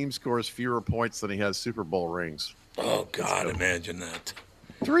his team scores fewer points than he has Super Bowl rings? Oh, God, imagine that.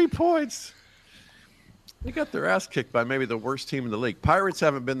 3 points. They got their ass kicked by maybe the worst team in the league. Pirates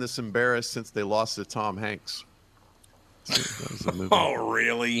haven't been this embarrassed since they lost to Tom Hanks. That was the movie. Oh,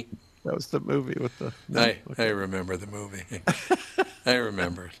 really? That was the movie with the... I remember the movie. I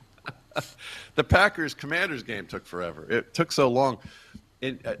remember it. The Packers-Commanders game took forever. It took so long.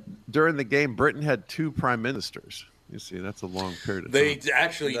 During the game, Britain had 2 prime ministers. You see, that's a long period of time. They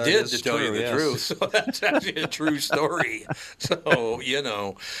actually did, to tell you the truth. So that's actually a true story. So,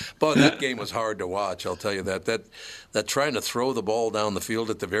 but that game was hard to watch, I'll tell you that. That trying to throw the ball down the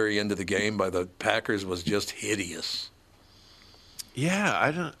field at the very end of the game by the Packers was just hideous.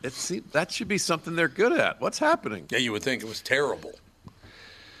 Yeah, that should be something they're good at. What's happening? Yeah, you would think it was terrible.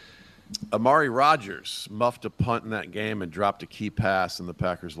 Amari Rodgers muffed a punt in that game and dropped a key pass, and the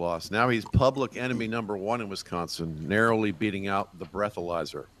Packers lost. Now he's public enemy number 1 in Wisconsin, narrowly beating out the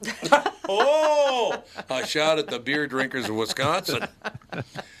breathalyzer. A shot at the beer drinkers of Wisconsin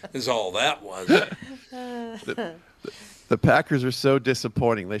is all that was. The Packers are so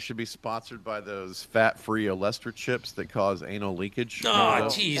disappointing. They should be sponsored by those fat-free Olestra chips that cause anal leakage. Oh,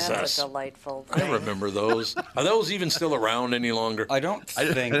 Jesus. That's a delightful thing. I remember those. Are those even still around any longer? I don't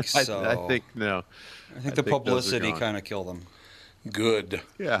think so. I think no. I think the publicity kind of killed them. Good.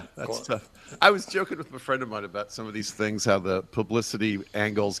 Yeah, that's tough. I was joking with a friend of mine about some of these things, how the publicity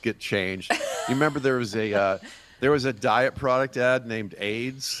angles get changed. You remember there was a diet product ad named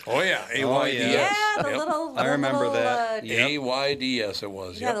AIDS. Oh, yeah. AYDS. Yeah, the little. I remember that. AYDS it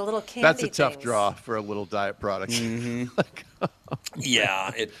was. Yeah, the little candy That's a tough things. draw for a little diet product. Mm-hmm.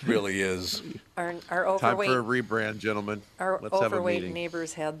 Yeah, it really is. Our overweight. Time for a rebrand, gentlemen. Our Let's have a overweight meeting.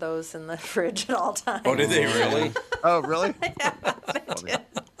 neighbors had those in the fridge at all times. Oh, did they really? Oh, really? Yeah, they did.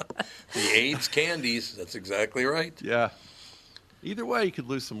 The AIDS candies. That's exactly right. Yeah. Either way, you could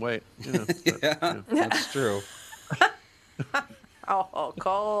lose some weight. That's true. Oh,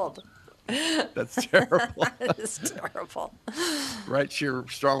 cold. That's terrible. That is terrible. Write your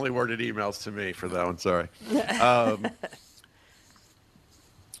strongly worded emails to me for that one. Sorry.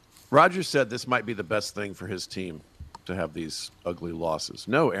 Rodgers said this might be the best thing for his team to have these ugly losses.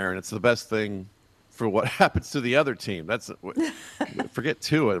 No, Aaron, it's the best thing for what happens to the other team. Forget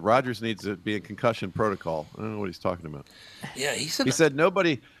Tua. Rodgers needs to be in concussion protocol. I don't know what he's talking about. Yeah, he said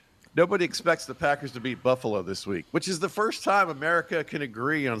nobody expects the Packers to beat Buffalo this week, which is the first time America can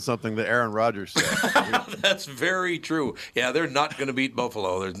agree on something that Aaron Rodgers said. That's very true. Yeah, they're not going to beat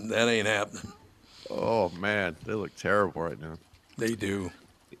Buffalo. That ain't happening. Oh, man. They look terrible right now. They do.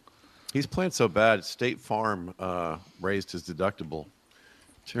 He's playing so bad. State Farm raised his deductible.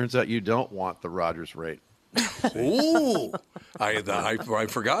 Turns out you don't want the Rodgers rate. Ooh. I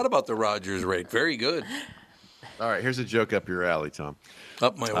forgot about the Rodgers rate. Very good. All right, here's a joke up your alley, Tom.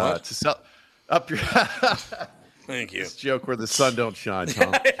 Up my what? Up your. Thank you. This joke where the sun don't shine,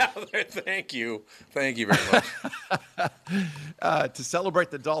 Tom. Yeah, thank you. Thank you very much. To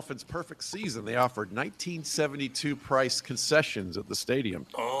celebrate the Dolphins' perfect season, they offered 1972 price concessions at the stadium.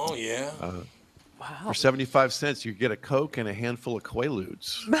 Oh, yeah. Wow. For 75 cents, you get a Coke and a handful of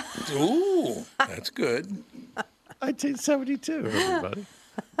Quaaludes. Ooh, that's good. 1972, everybody.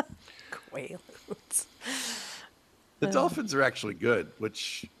 Quaaludes. The Dolphins are actually good,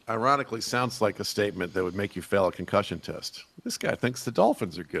 which ironically sounds like a statement that would make you fail a concussion test. This guy thinks the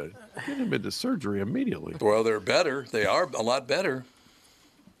Dolphins are good. Get him into surgery immediately. Well, they're better. They are a lot better.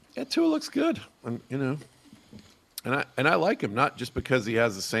 Yeah, Tua looks good, and I like him not just because he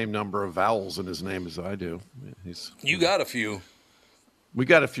has the same number of vowels in his name as I do. You got a few. We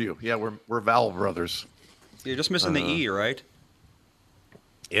got a few. Yeah, we're vowel brothers. You're just missing the E, right?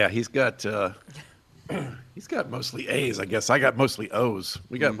 Yeah, he's got mostly A's, I guess. I got mostly O's.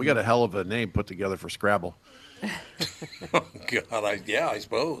 We got a hell of a name put together for Scrabble. Oh God, I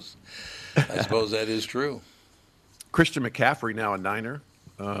suppose. I suppose that is true. Christian McCaffrey now a Niner.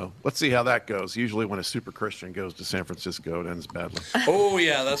 Let's see how that goes. Usually, when a super Christian goes to San Francisco, it ends badly. Oh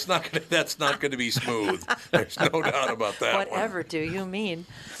yeah, that's not going to be smooth. There's no doubt about that. Whatever do you mean?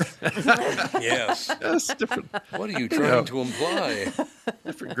 Yes. That's different. What are you trying to imply?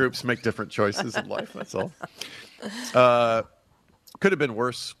 Different groups make different choices in life. That's all. Could have been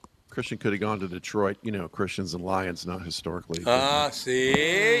worse. Christian could have gone to Detroit. Christians and Lions, not historically.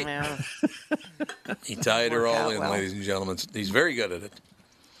 See? He tied her all in, ladies and gentlemen. He's very good at it.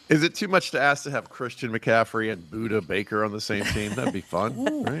 Is it too much to ask to have Christian McCaffrey and Buda Baker on the same team? That'd be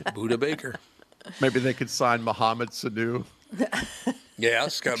fun, right? Buda Baker. Maybe they could sign Mohamed Sanu. Yeah,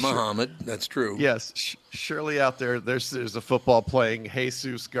 Scott Muhammad. That's true. Yes, surely out there's a football playing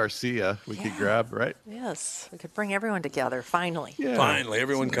Jesus Garcia we could grab, right? Yes, we could bring everyone together finally. Yeah. Finally,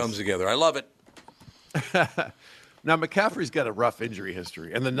 everyone comes together. I love it. Now McCaffrey's got a rough injury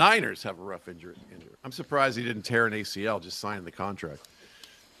history, and the Niners have a rough injury. I'm surprised he didn't tear an ACL just signing the contract.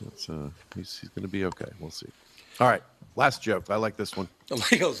 He's going to be okay. We'll see. All right, last joke. I like this one.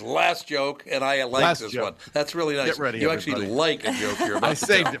 Lego's last joke, and I like this one. That's really nice. Get ready, you everybody. actually like a joke you're about I to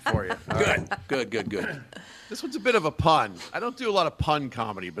saved tell. it for you. Good. This one's a bit of a pun. I don't do a lot of pun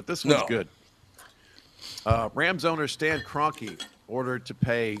comedy, but this one's good. Rams owner Stan Kroenke ordered to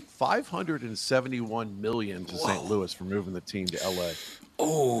pay $571 million to St. Louis for moving the team to L.A.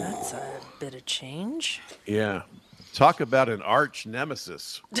 Oh, that's a bit of change. Yeah. Talk about an arch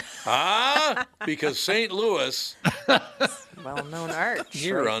nemesis. Because St. Louis. Well-known arch.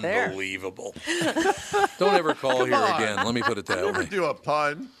 You're right unbelievable. Don't ever call here again. Let me put it that way. Never do a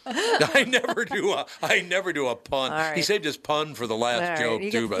pun. I never do a pun. Right. He saved his pun for the last joke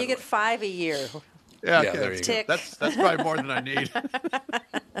too. You get 5 a year. Yeah, okay. There you Tick. go. That's probably more than I need.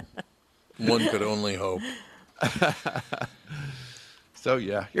 One could only hope. So,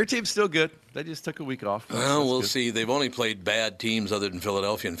 yeah, your team's still good. They just took a week off. Well, we'll see. They've only played bad teams other than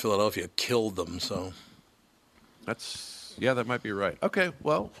Philadelphia, and Philadelphia killed them. So that might be right. Okay,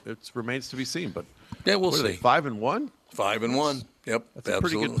 well, it remains to be seen. But yeah, we'll see. 5-1? 5-1. Yep, that's a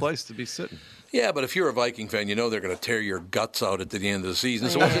pretty good place to be sitting. Yeah, but if you're a Viking fan, you know they're going to tear your guts out at the end of the season.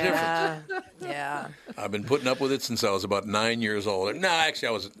 So what's the difference? Yeah. I've been putting up with it since I was about 9 years old. No, actually,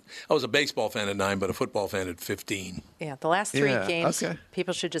 I was a baseball fan at 9, but a football fan at 15. Yeah, the last 3 games,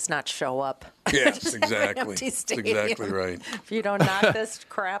 people should just not show up. Yes, exactly. Empty That's stadium. exactly right. If you don't knock this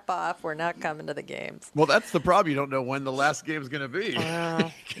crap off, we're not coming to the games. Well, that's the problem. You don't know when the last game's going to be. Yeah.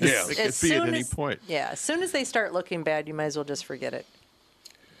 It could be at any point. Yeah, as soon as they start looking bad, you might as well just forget it.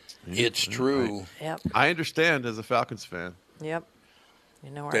 It's true. Yep. I understand as a Falcons fan. Yep. You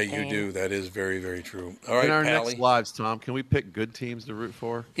know our That pain. you do. That is very, very true. All right, in our Pally. next lives, Tom, can we pick good teams to root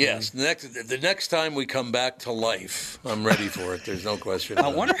for? Yes. The next time we come back to life, I'm ready for it. There's no question. I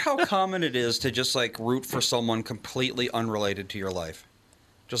wonder how common it is to just root for someone completely unrelated to your life.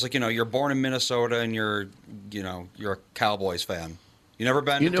 Just you're born in Minnesota and you're a Cowboys fan. You never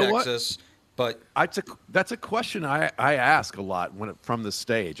been to Texas. But that's a question I ask a lot from the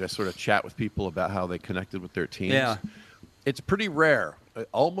stage. I sort of chat with people about how they connected with their teams. Yeah. It's pretty rare.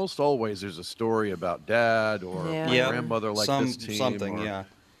 Almost always there's a story about dad or my grandmother liked this team. Something,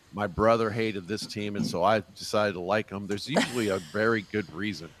 my brother hated this team, and so I decided to like them. There's usually a very good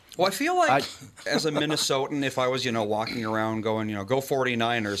reason. Well, I feel like as a Minnesotan, if I was, walking around going, go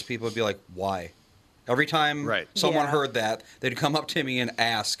 49ers, people would be like, why? Every time someone heard that, they'd come up to me and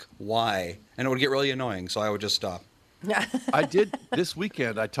ask why, and it would get really annoying, so I would just stop. I did this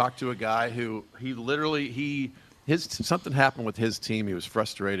weekend. I talked to a guy who something happened with his team. He was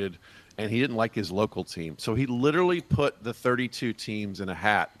frustrated, and he didn't like his local team. So he literally put the 32 teams in a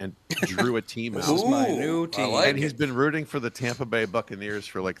hat and drew a team out. This is my new team. And he's been rooting for the Tampa Bay Buccaneers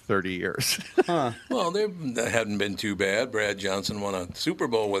for 30 years. Huh. Well, that hadn't been too bad. Brad Johnson won a Super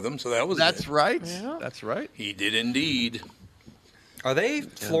Bowl with them, so that was That's good. right. Yeah. That's right. He did indeed. Are they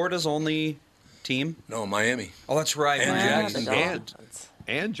Florida's only team? No, Miami. Oh, that's right. And Jacksonville.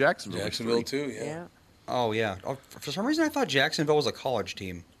 And Jacksonville. Jacksonville, too, Yeah. Oh, yeah. Oh, for some reason, I thought Jacksonville was a college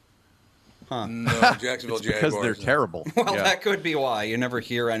team. Huh. No, Jacksonville it's Jaguars. Because they're terrible. Well, that could be why. You never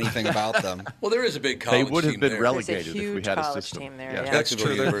hear anything about them. Well, there is a big college team. They would have been there. relegated if we had a college system. Team there, yeah. That's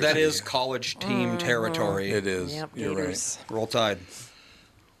true. That is college team territory. It is. Yep, You're Gators. right. Roll Tide.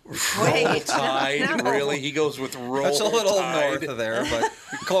 Roll Tide? No. Really? He goes with Roll Tide? That's a little north of there, but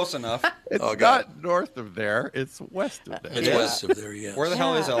close enough. It's not north of there. It's west of there. It's west of there, yes. Where the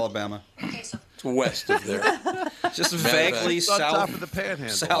hell is Alabama? It's west of there. Just vaguely It's on top of the panhandle.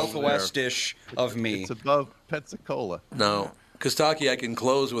 southwest-ish of me. It's above Pensacola. No. Kostaki, I can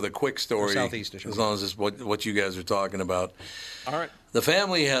close with a quick story. Southeast-ish. As long as it's what you guys are talking about. All right. The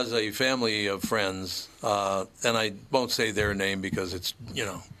family has a family of friends, and I won't say their name because it's,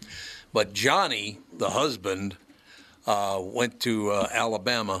 But Johnny, the husband, went to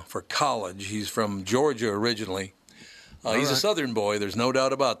Alabama for college. He's from Georgia originally. He's a Southern boy. There's no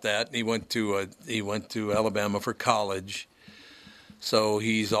doubt about that. He went to Alabama for college. So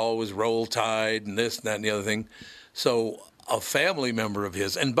he's always Roll Tide and this and that and the other thing. So a family member of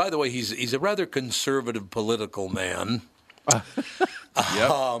his, and by the way, he's a rather conservative political man.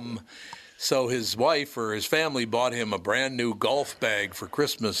 Yep. So his wife or his family bought him a brand new golf bag for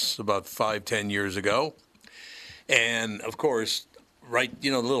Christmas about 5-10 years ago. And, of course, the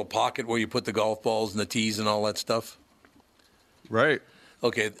little pocket where you put the golf balls and the tees and all that stuff. Right.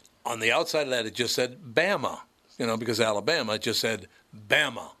 Okay, on the outside of that it just said Bama, because Alabama, it just said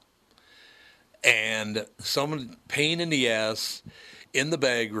Bama. And someone, pain in the ass, in the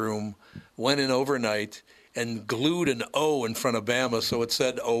bag room, went in overnight and glued an O in front of Bama, so it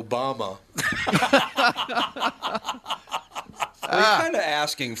said Obama. We're kind of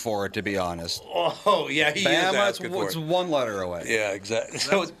asking for it, to be honest. Oh, yeah, he Bama, is asking for it. It's one letter away. Yeah, exactly.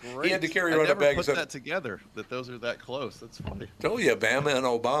 So he had to carry around a bag. I never put that together, that those are that close. That's funny. Oh, yeah, Bama and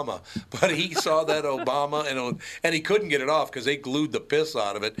Obama. But he saw that Obama, and he couldn't get it off because they glued the piss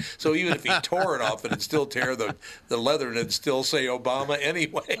out of it. So even if he tore it off, it'd still tear the leather and it'd still say Obama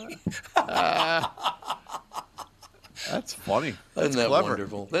anyway. That's funny. That's Isn't that clever.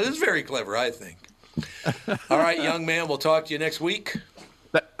 wonderful? That is very clever, I think. All right, young man, we'll talk to you next week.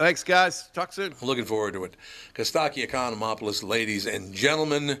 Thanks, guys. Talk soon. Looking forward to it. Kostaki Economopoulos, ladies and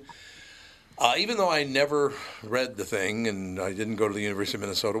gentlemen. Even though I never read the thing and I didn't go to the University of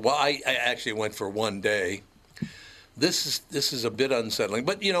Minnesota, well, I actually went for one day. This is a bit unsettling.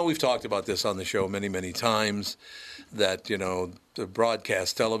 But, we've talked about this on the show many, many times, that, the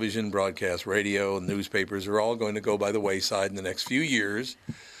broadcast television, broadcast radio, and newspapers are all going to go by the wayside in the next few years.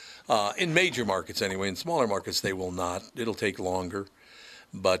 In major markets, anyway. In smaller markets, they will not. It'll take longer.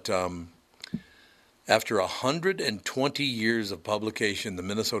 But after 120 years of publication, the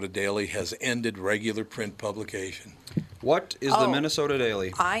Minnesota Daily has ended regular print publication. What is the Minnesota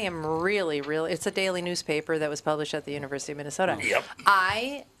Daily? I am really, it's a daily newspaper that was published at the University of Minnesota. Yep.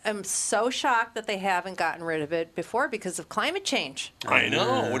 I am so shocked that they haven't gotten rid of it before because of climate change. I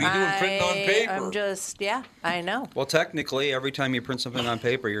know. What are you doing printing on paper? I'm just, I know. Well, technically, every time you print something on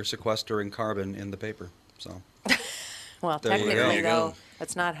paper, you're sequestering carbon in the paper. So, well, there you technically, go. though,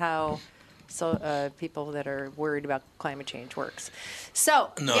 that's not how people that are worried about climate change works.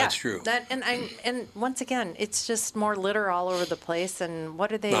 So no, yeah, it's true. That and once again, it's just more litter all over the place. And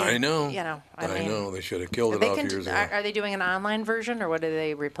what are they? I know. I mean, know they should have killed it off years ago. Are they doing an online version, or what are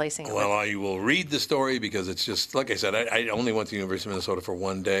they replacing it with? Well, I will read the story because it's just like I said. I only went to the University of Minnesota for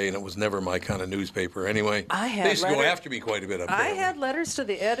one day, and it was never my kind of newspaper anyway. They used to go after me quite a bit up there. I had letters to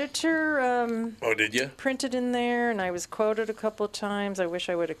the editor. Oh, did you? Printed in there, and I was quoted a couple of times. I wish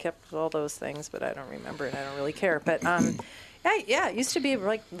I would have kept all those things, but I don't remember it. I don't really care. But yeah, it used to be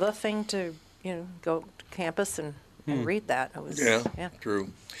like the thing to go to campus and read that. It was true.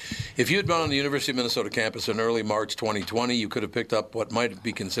 If you had been on the University of Minnesota campus in early March 2020, you could have picked up what might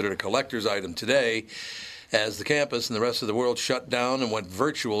be considered a collector's item today. As the campus and the rest of the world shut down and went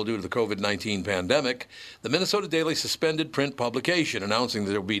virtual due to the COVID-19 pandemic, the Minnesota Daily suspended print publication, announcing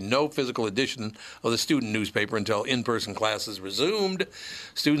that there will be no physical edition of the student newspaper until in-person classes resumed.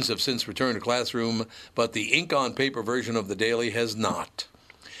 Students have since returned to classroom, but the ink-on-paper version of the Daily has not.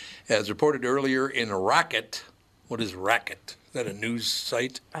 As reported earlier in Racket, what is Racket? Is that a news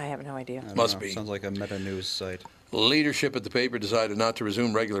site? I have no idea. Must be. Sounds like a meta-news site. Leadership at the paper decided not to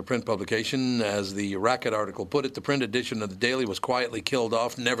resume regular print publication. As the Racket article put it, the print edition of the Daily was quietly killed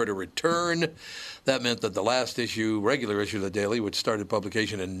off, never to return. That meant that the last regular issue of the Daily, which started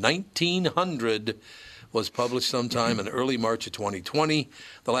publication in 1900, was published sometime in early March of 2020.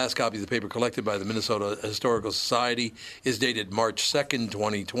 The last copy of the paper collected by the Minnesota Historical Society is dated March 2nd,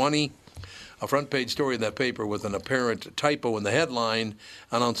 2020. A front-page story in that paper with an apparent typo in the headline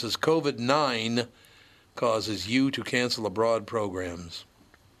announces COVID-9 causes you to cancel abroad programs.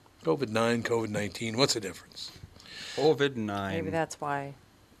 COVID-9, COVID-19. What's the difference? COVID-9. Maybe that's why.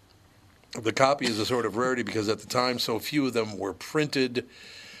 The copy is a sort of rarity because at the time so few of them were printed.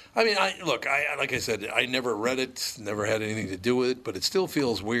 I mean, like I said, I never read it, never had anything to do with it, but it still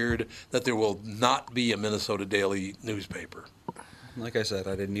feels weird that there will not be a Minnesota Daily newspaper. Like I said,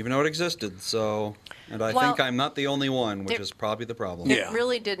 I didn't even know it existed, and I think I'm not the only one, which is probably the problem. It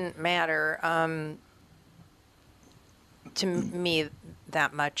really didn't matter to me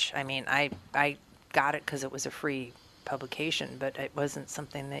that much. I mean, I got it because it was a free publication, but it wasn't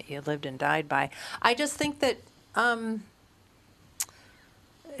something that you lived and died by. I just think that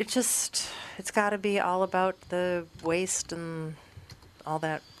it's got to be all about the waste and all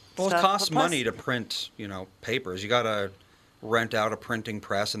that stuff. Well, it costs money to print, papers. You got to rent out a printing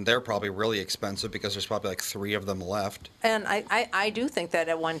press, and they're probably really expensive because there's probably like 3 of them left. And I do think that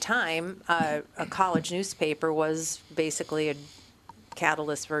at one time, a college newspaper was basically a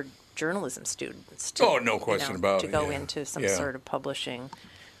catalyst for journalism students to, no question about to it, go into some sort of publishing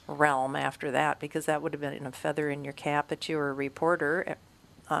realm after that, because that would have been a feather in your cap that you were a reporter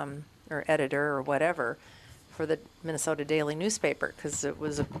or editor or whatever for the Minnesota Daily newspaper, because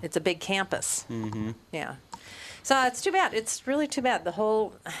it's a big campus. Mm-hmm. Yeah. So it's too bad. It's really too bad. That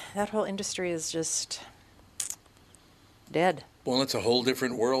whole industry is just dead. Well, it's a whole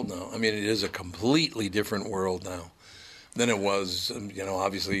different world now. I mean, it is a completely different world now than it was,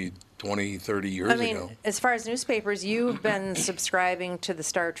 obviously 20, 30 years ago. As far as newspapers, you've been subscribing to the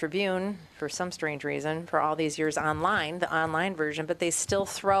Star Tribune for some strange reason for all these years online, the online version, but they still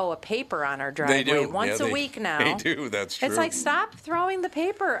throw a paper on our driveway once a week now. They do, that's true. It's like, stop throwing the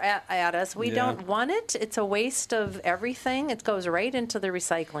paper at us. We don't want it. It's a waste of everything. It goes right into the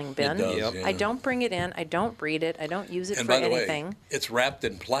recycling bin. It does, yeah. I don't bring it in. I don't read it. I don't use it and for by the anything. Way, it's wrapped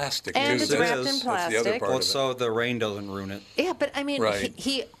in plastic, and too. It's wrapped in plastic. That's the other part of it. So the rain doesn't ruin it. Yeah, but I mean, right.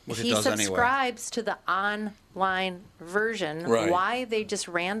 he subscribes to the online version. Right. Why they just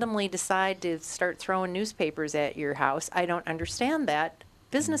randomly decide to start throwing newspapers at your house, I don't understand that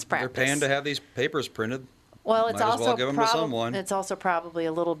business practice. They're paying to have these papers printed. Well, it's also give them to someone. It's also probably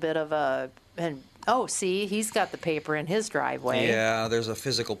a little bit of see, he's got the paper in his driveway. Yeah, there's a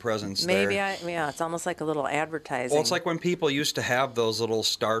physical presence Maybe there. It's almost like a little advertising. Well, it's like when people used to have those little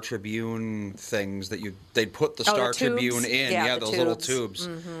Star Tribune things that they'd put the Star Tribune in. Yeah, those little tubes.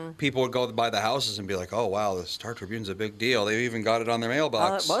 Mm-hmm. People would go by the houses and be like, oh, wow, the Star Tribune's a big deal. They even got it on their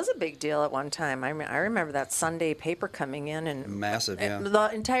mailbox. Well, it was a big deal at one time. I remember that Sunday paper coming in. And massive, yeah.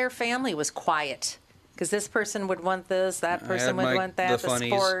 The entire family was quiet. Because this person would want this, that person would want that, the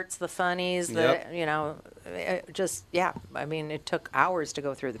sports, the funnies, I mean, it took hours to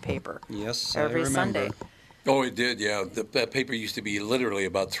go through the paper. Yes, every I remember. Sunday. Oh, it did, yeah. That paper used to be literally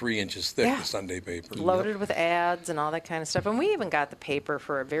about 3 inches thick, the Sunday paper. Loaded with ads and all that kind of stuff. And we even got the paper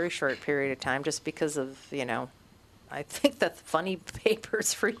for a very short period of time just because of, I think the funny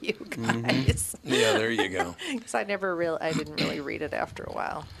papers for you guys. Mm-hmm. Yeah, there you go. Because I didn't really read it after a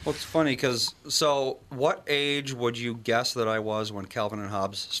while. Well, it's funny because, what age would you guess that I was when Calvin and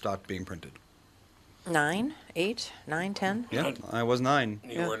Hobbes stopped being printed? 9, 8, 9, 10? Yeah, I was 9.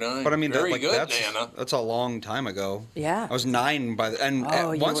 You were 9. But I mean, Very good, Nana. That's a long time ago. Yeah. I was 9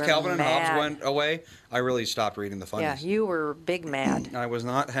 once Calvin and Hobbes went away, I really stopped reading the funnies. Yeah, you were big mad. I was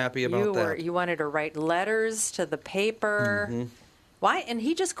not happy about that. You wanted to write letters to the paper. Mm-hmm. Why? And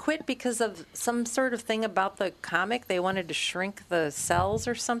he just quit because of some sort of thing about the comic. They wanted to shrink the cells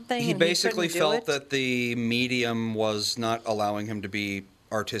or something. He basically felt that the medium was not allowing him to be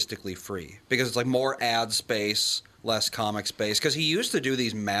artistically free because it's like more ad space, less comic space. Because he used to do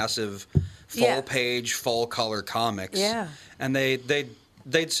these massive full-page, full-color comics. Yeah. And they'd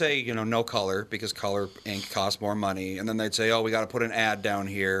say, no color because color ink costs more money. And then they'd say, oh, we got to put an ad down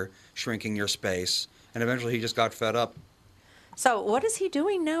here, shrinking your space. And eventually he just got fed up. So what is he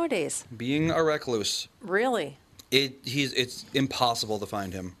doing nowadays? Being a recluse. Really? It's impossible to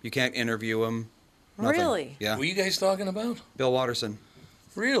find him. You can't interview him. Nothing. Really? Yeah. Who are you guys talking about? Bill Watterson.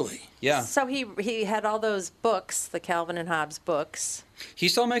 Really? Yeah. So he had all those books, the Calvin and Hobbes books. He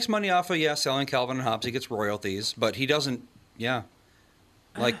still makes money off of, selling Calvin and Hobbes. He gets royalties, but he doesn't,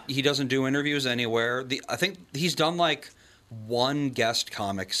 he doesn't do interviews anywhere. I think he's done, one guest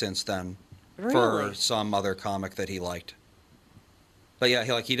comic since then. Really? For some other comic that he liked. But,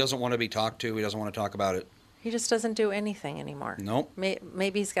 he doesn't want to be talked to. He doesn't want to talk about it. He just doesn't do anything anymore. Nope.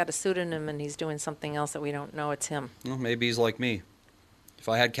 Maybe he's got a pseudonym and he's doing something else that we don't know it's him. Well, maybe he's like me. If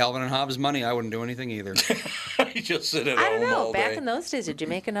I had Calvin and Hobbes money, I wouldn't do anything either. You just sit at home all day. I don't know. Back in in those days, did you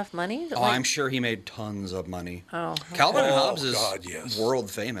make enough money? Oh, I'm sure he made tons of money. Oh. Okay. Calvin and Hobbes is world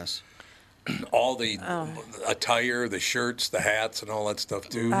famous. all the attire, the shirts, the hats, and all that stuff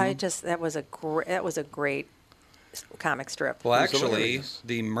too. That was a great comic strip. Well, actually,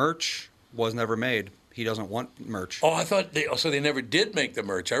 the merch was never made. He doesn't want merch. Oh, I thought they never did make the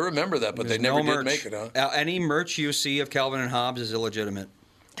merch. I remember that, but they never did make it, huh? Any merch you see of Calvin and Hobbes is illegitimate.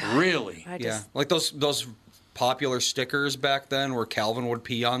 Really? Yeah, like those popular stickers back then where Calvin would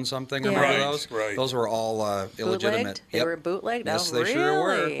pee on something. Remember those? Right. Those were all illegitimate. They were bootlegged? Yes, they sure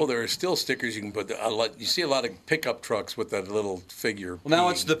were. Well, there are still stickers you can put. You see a lot of pickup trucks with that little figure. Well, now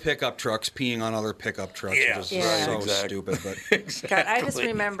it's the pickup trucks peeing on other pickup trucks. Yeah, which is so stupid. But exactly. God, I just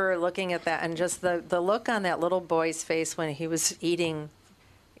remember looking at that and just the look on that little boy's face when he was eating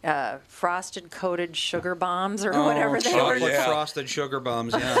frosted coated sugar bombs or whatever they were. Chocolate frosted sugar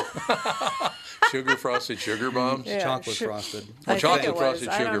bombs, yeah. Frosted sugar bombs? Yeah, chocolate frosted. Chocolate frosted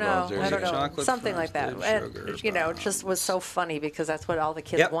sugar bombs. I don't know. Chocolate something like that. And, it just was so funny because that's what all the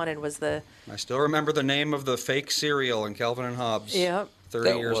kids wanted was the... I still remember the name of the fake cereal in Calvin and Hobbes. Yep.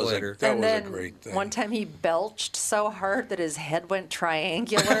 30 years later. That was a great thing. One time he belched so hard that his head went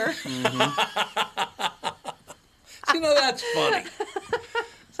triangular. You know, that's funny.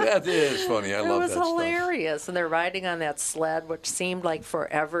 That is funny. I love that It was stuff. hilarious. And they're riding on that sled, which seemed like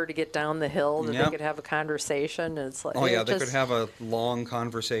forever to get down the hill that they could have a conversation. And it's like, they could have a long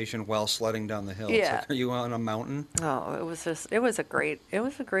conversation while sledding down the hill. Yeah. It's like, are you on a mountain? Oh, it was a great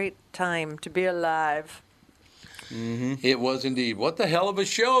time to be alive. Mm-hmm. It was indeed. What the hell of a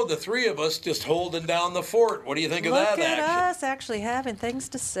show. The three of us just holding down the fort. What do you think of that action? Look at us actually having things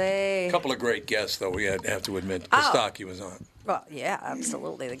to say. A couple of great guests, though, we have to admit. Kostaki was on. Well, yeah,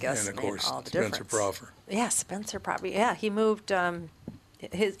 absolutely. The guests and, of course, made all the Spencer difference. Proffer. Yeah, Spencer Proffer. Yeah, he moved.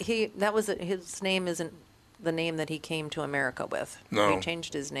 His name isn't the name that he came to America with. No. He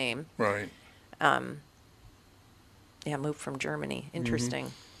changed his name. Right. Moved from Germany. Interesting.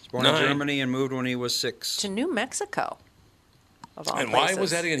 Mm-hmm. Born in Germany and moved when he was 6. To New Mexico, of all and places. why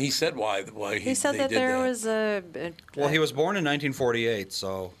was that again? He said why he said that there was a... Well, he was born in 1948,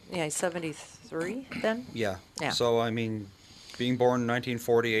 so... Yeah, he's 73 then? Yeah. So, I mean, being born in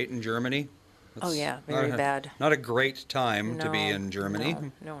 1948 in Germany... Oh, yeah, very bad. Not a great time to be in Germany.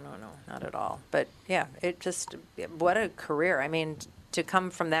 No, not at all. But, yeah, what a career. I mean, to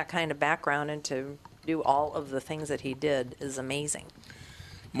come from that kind of background and to do all of the things that he did is amazing.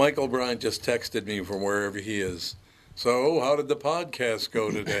 Michael Bryant just texted me from wherever he is. So, how did the podcast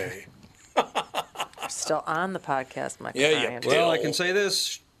go today? Still on the podcast, Michael Bryant. Well, I can say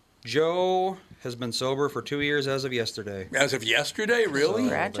this. Joe has been sober for 2 years as of yesterday. As of yesterday? Really?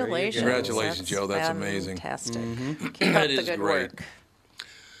 Congratulations. Congratulations, Joe. That's amazing. Fantastic. Mm-hmm. Keep up the good work.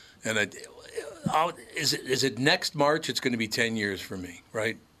 And is it next March? It's going to be 10 years for me,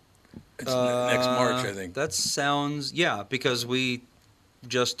 right? It's next March, I think. That sounds... Yeah, because we...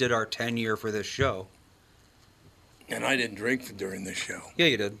 just did our 10-year for this show. And I didn't drink during this show. Yeah,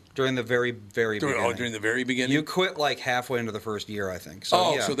 you did. During the very, very beginning. Oh, during the very beginning? You quit like halfway into the first year, I think.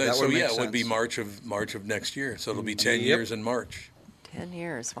 So, it would be March of next year. So it'll be 10 years in March. 10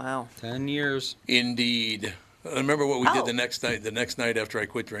 years, wow. 10 years. Indeed. I remember what we did the next night after I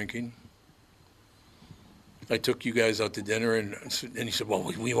quit drinking. I took you guys out to dinner, and he said, well,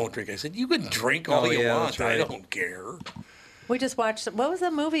 we won't drink. I said, you can drink all you want. Right. I don't care. We just watched, what was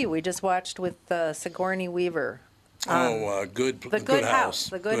the movie we just watched with Sigourney Weaver? The Good House.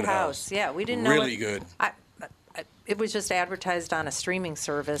 The Good House. Yeah, we didn't know. Really good. It was just advertised on a streaming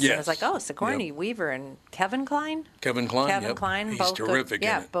service. Yes. And I was like, oh, Sigourney Weaver and Kevin Kline? Kevin Kline, He's both terrific in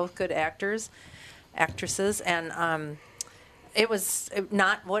it. Yeah, both good actresses. And it was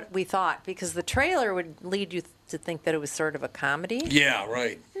not what we thought, because the trailer would lead you to think that it was sort of a comedy. Yeah,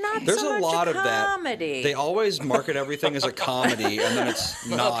 right. There's so much a lot of comedy. that. They always market everything as a comedy, and then it's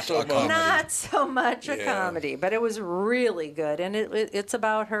not a comedy. Not so much a comedy, but it was really good. And it's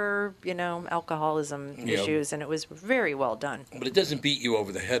about her, alcoholism issues, and it was very well done. But it doesn't beat you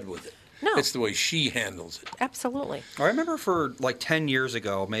over the head with it. No. It's the way she handles it. Absolutely. I remember for like 10 years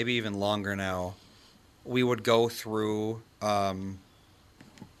ago, maybe even longer now, we would go through...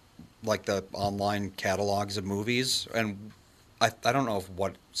 like the online catalogs of movies, and I don't know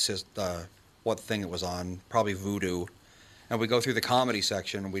what thing it was on, probably Vudu, and we'd go through the comedy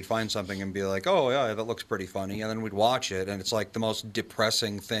section and we'd find something and be like, oh yeah, that looks pretty funny, and then we'd watch it and it's like the most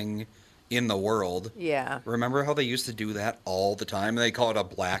depressing thing in the world. Yeah. Remember how they used to do that all the time? They call it a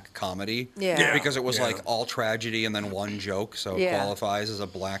black comedy. Yeah. Because it was like all tragedy and then one joke, so it qualifies as a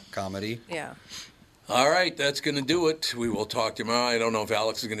black comedy. Yeah. All right, that's going to do it. We will talk tomorrow. I don't know if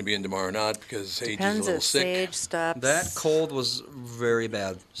Alex is going to be in tomorrow or not because Sage is a little sick. Sage stops. That cold was very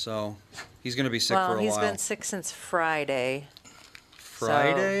bad, so he's going to be sick for a while. Well, he's been sick since Friday.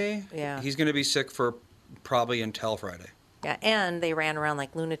 Friday? So, yeah. He's going to be sick for probably until Friday. Yeah, and they ran around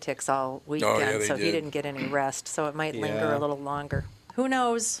like lunatics all weekend, so he didn't get any rest. So it might linger a little longer. Who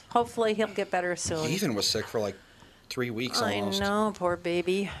knows? Hopefully he'll get better soon. Ethan was sick for like 3 weeks almost. I know, poor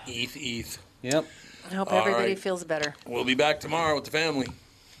baby. Eth. Yep. I hope everybody feels better. We'll be back tomorrow with the family.